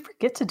 Did we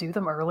forget to do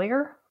them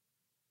earlier?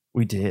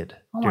 We did.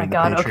 Oh my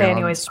God. Okay,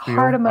 anyways,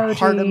 heart emoji.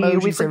 Heart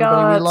emojis, we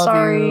forgot. We love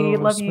Sorry. you.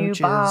 Love Smooches.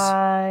 you.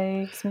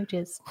 Bye.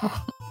 Smooches.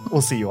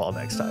 We'll see you all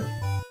next time.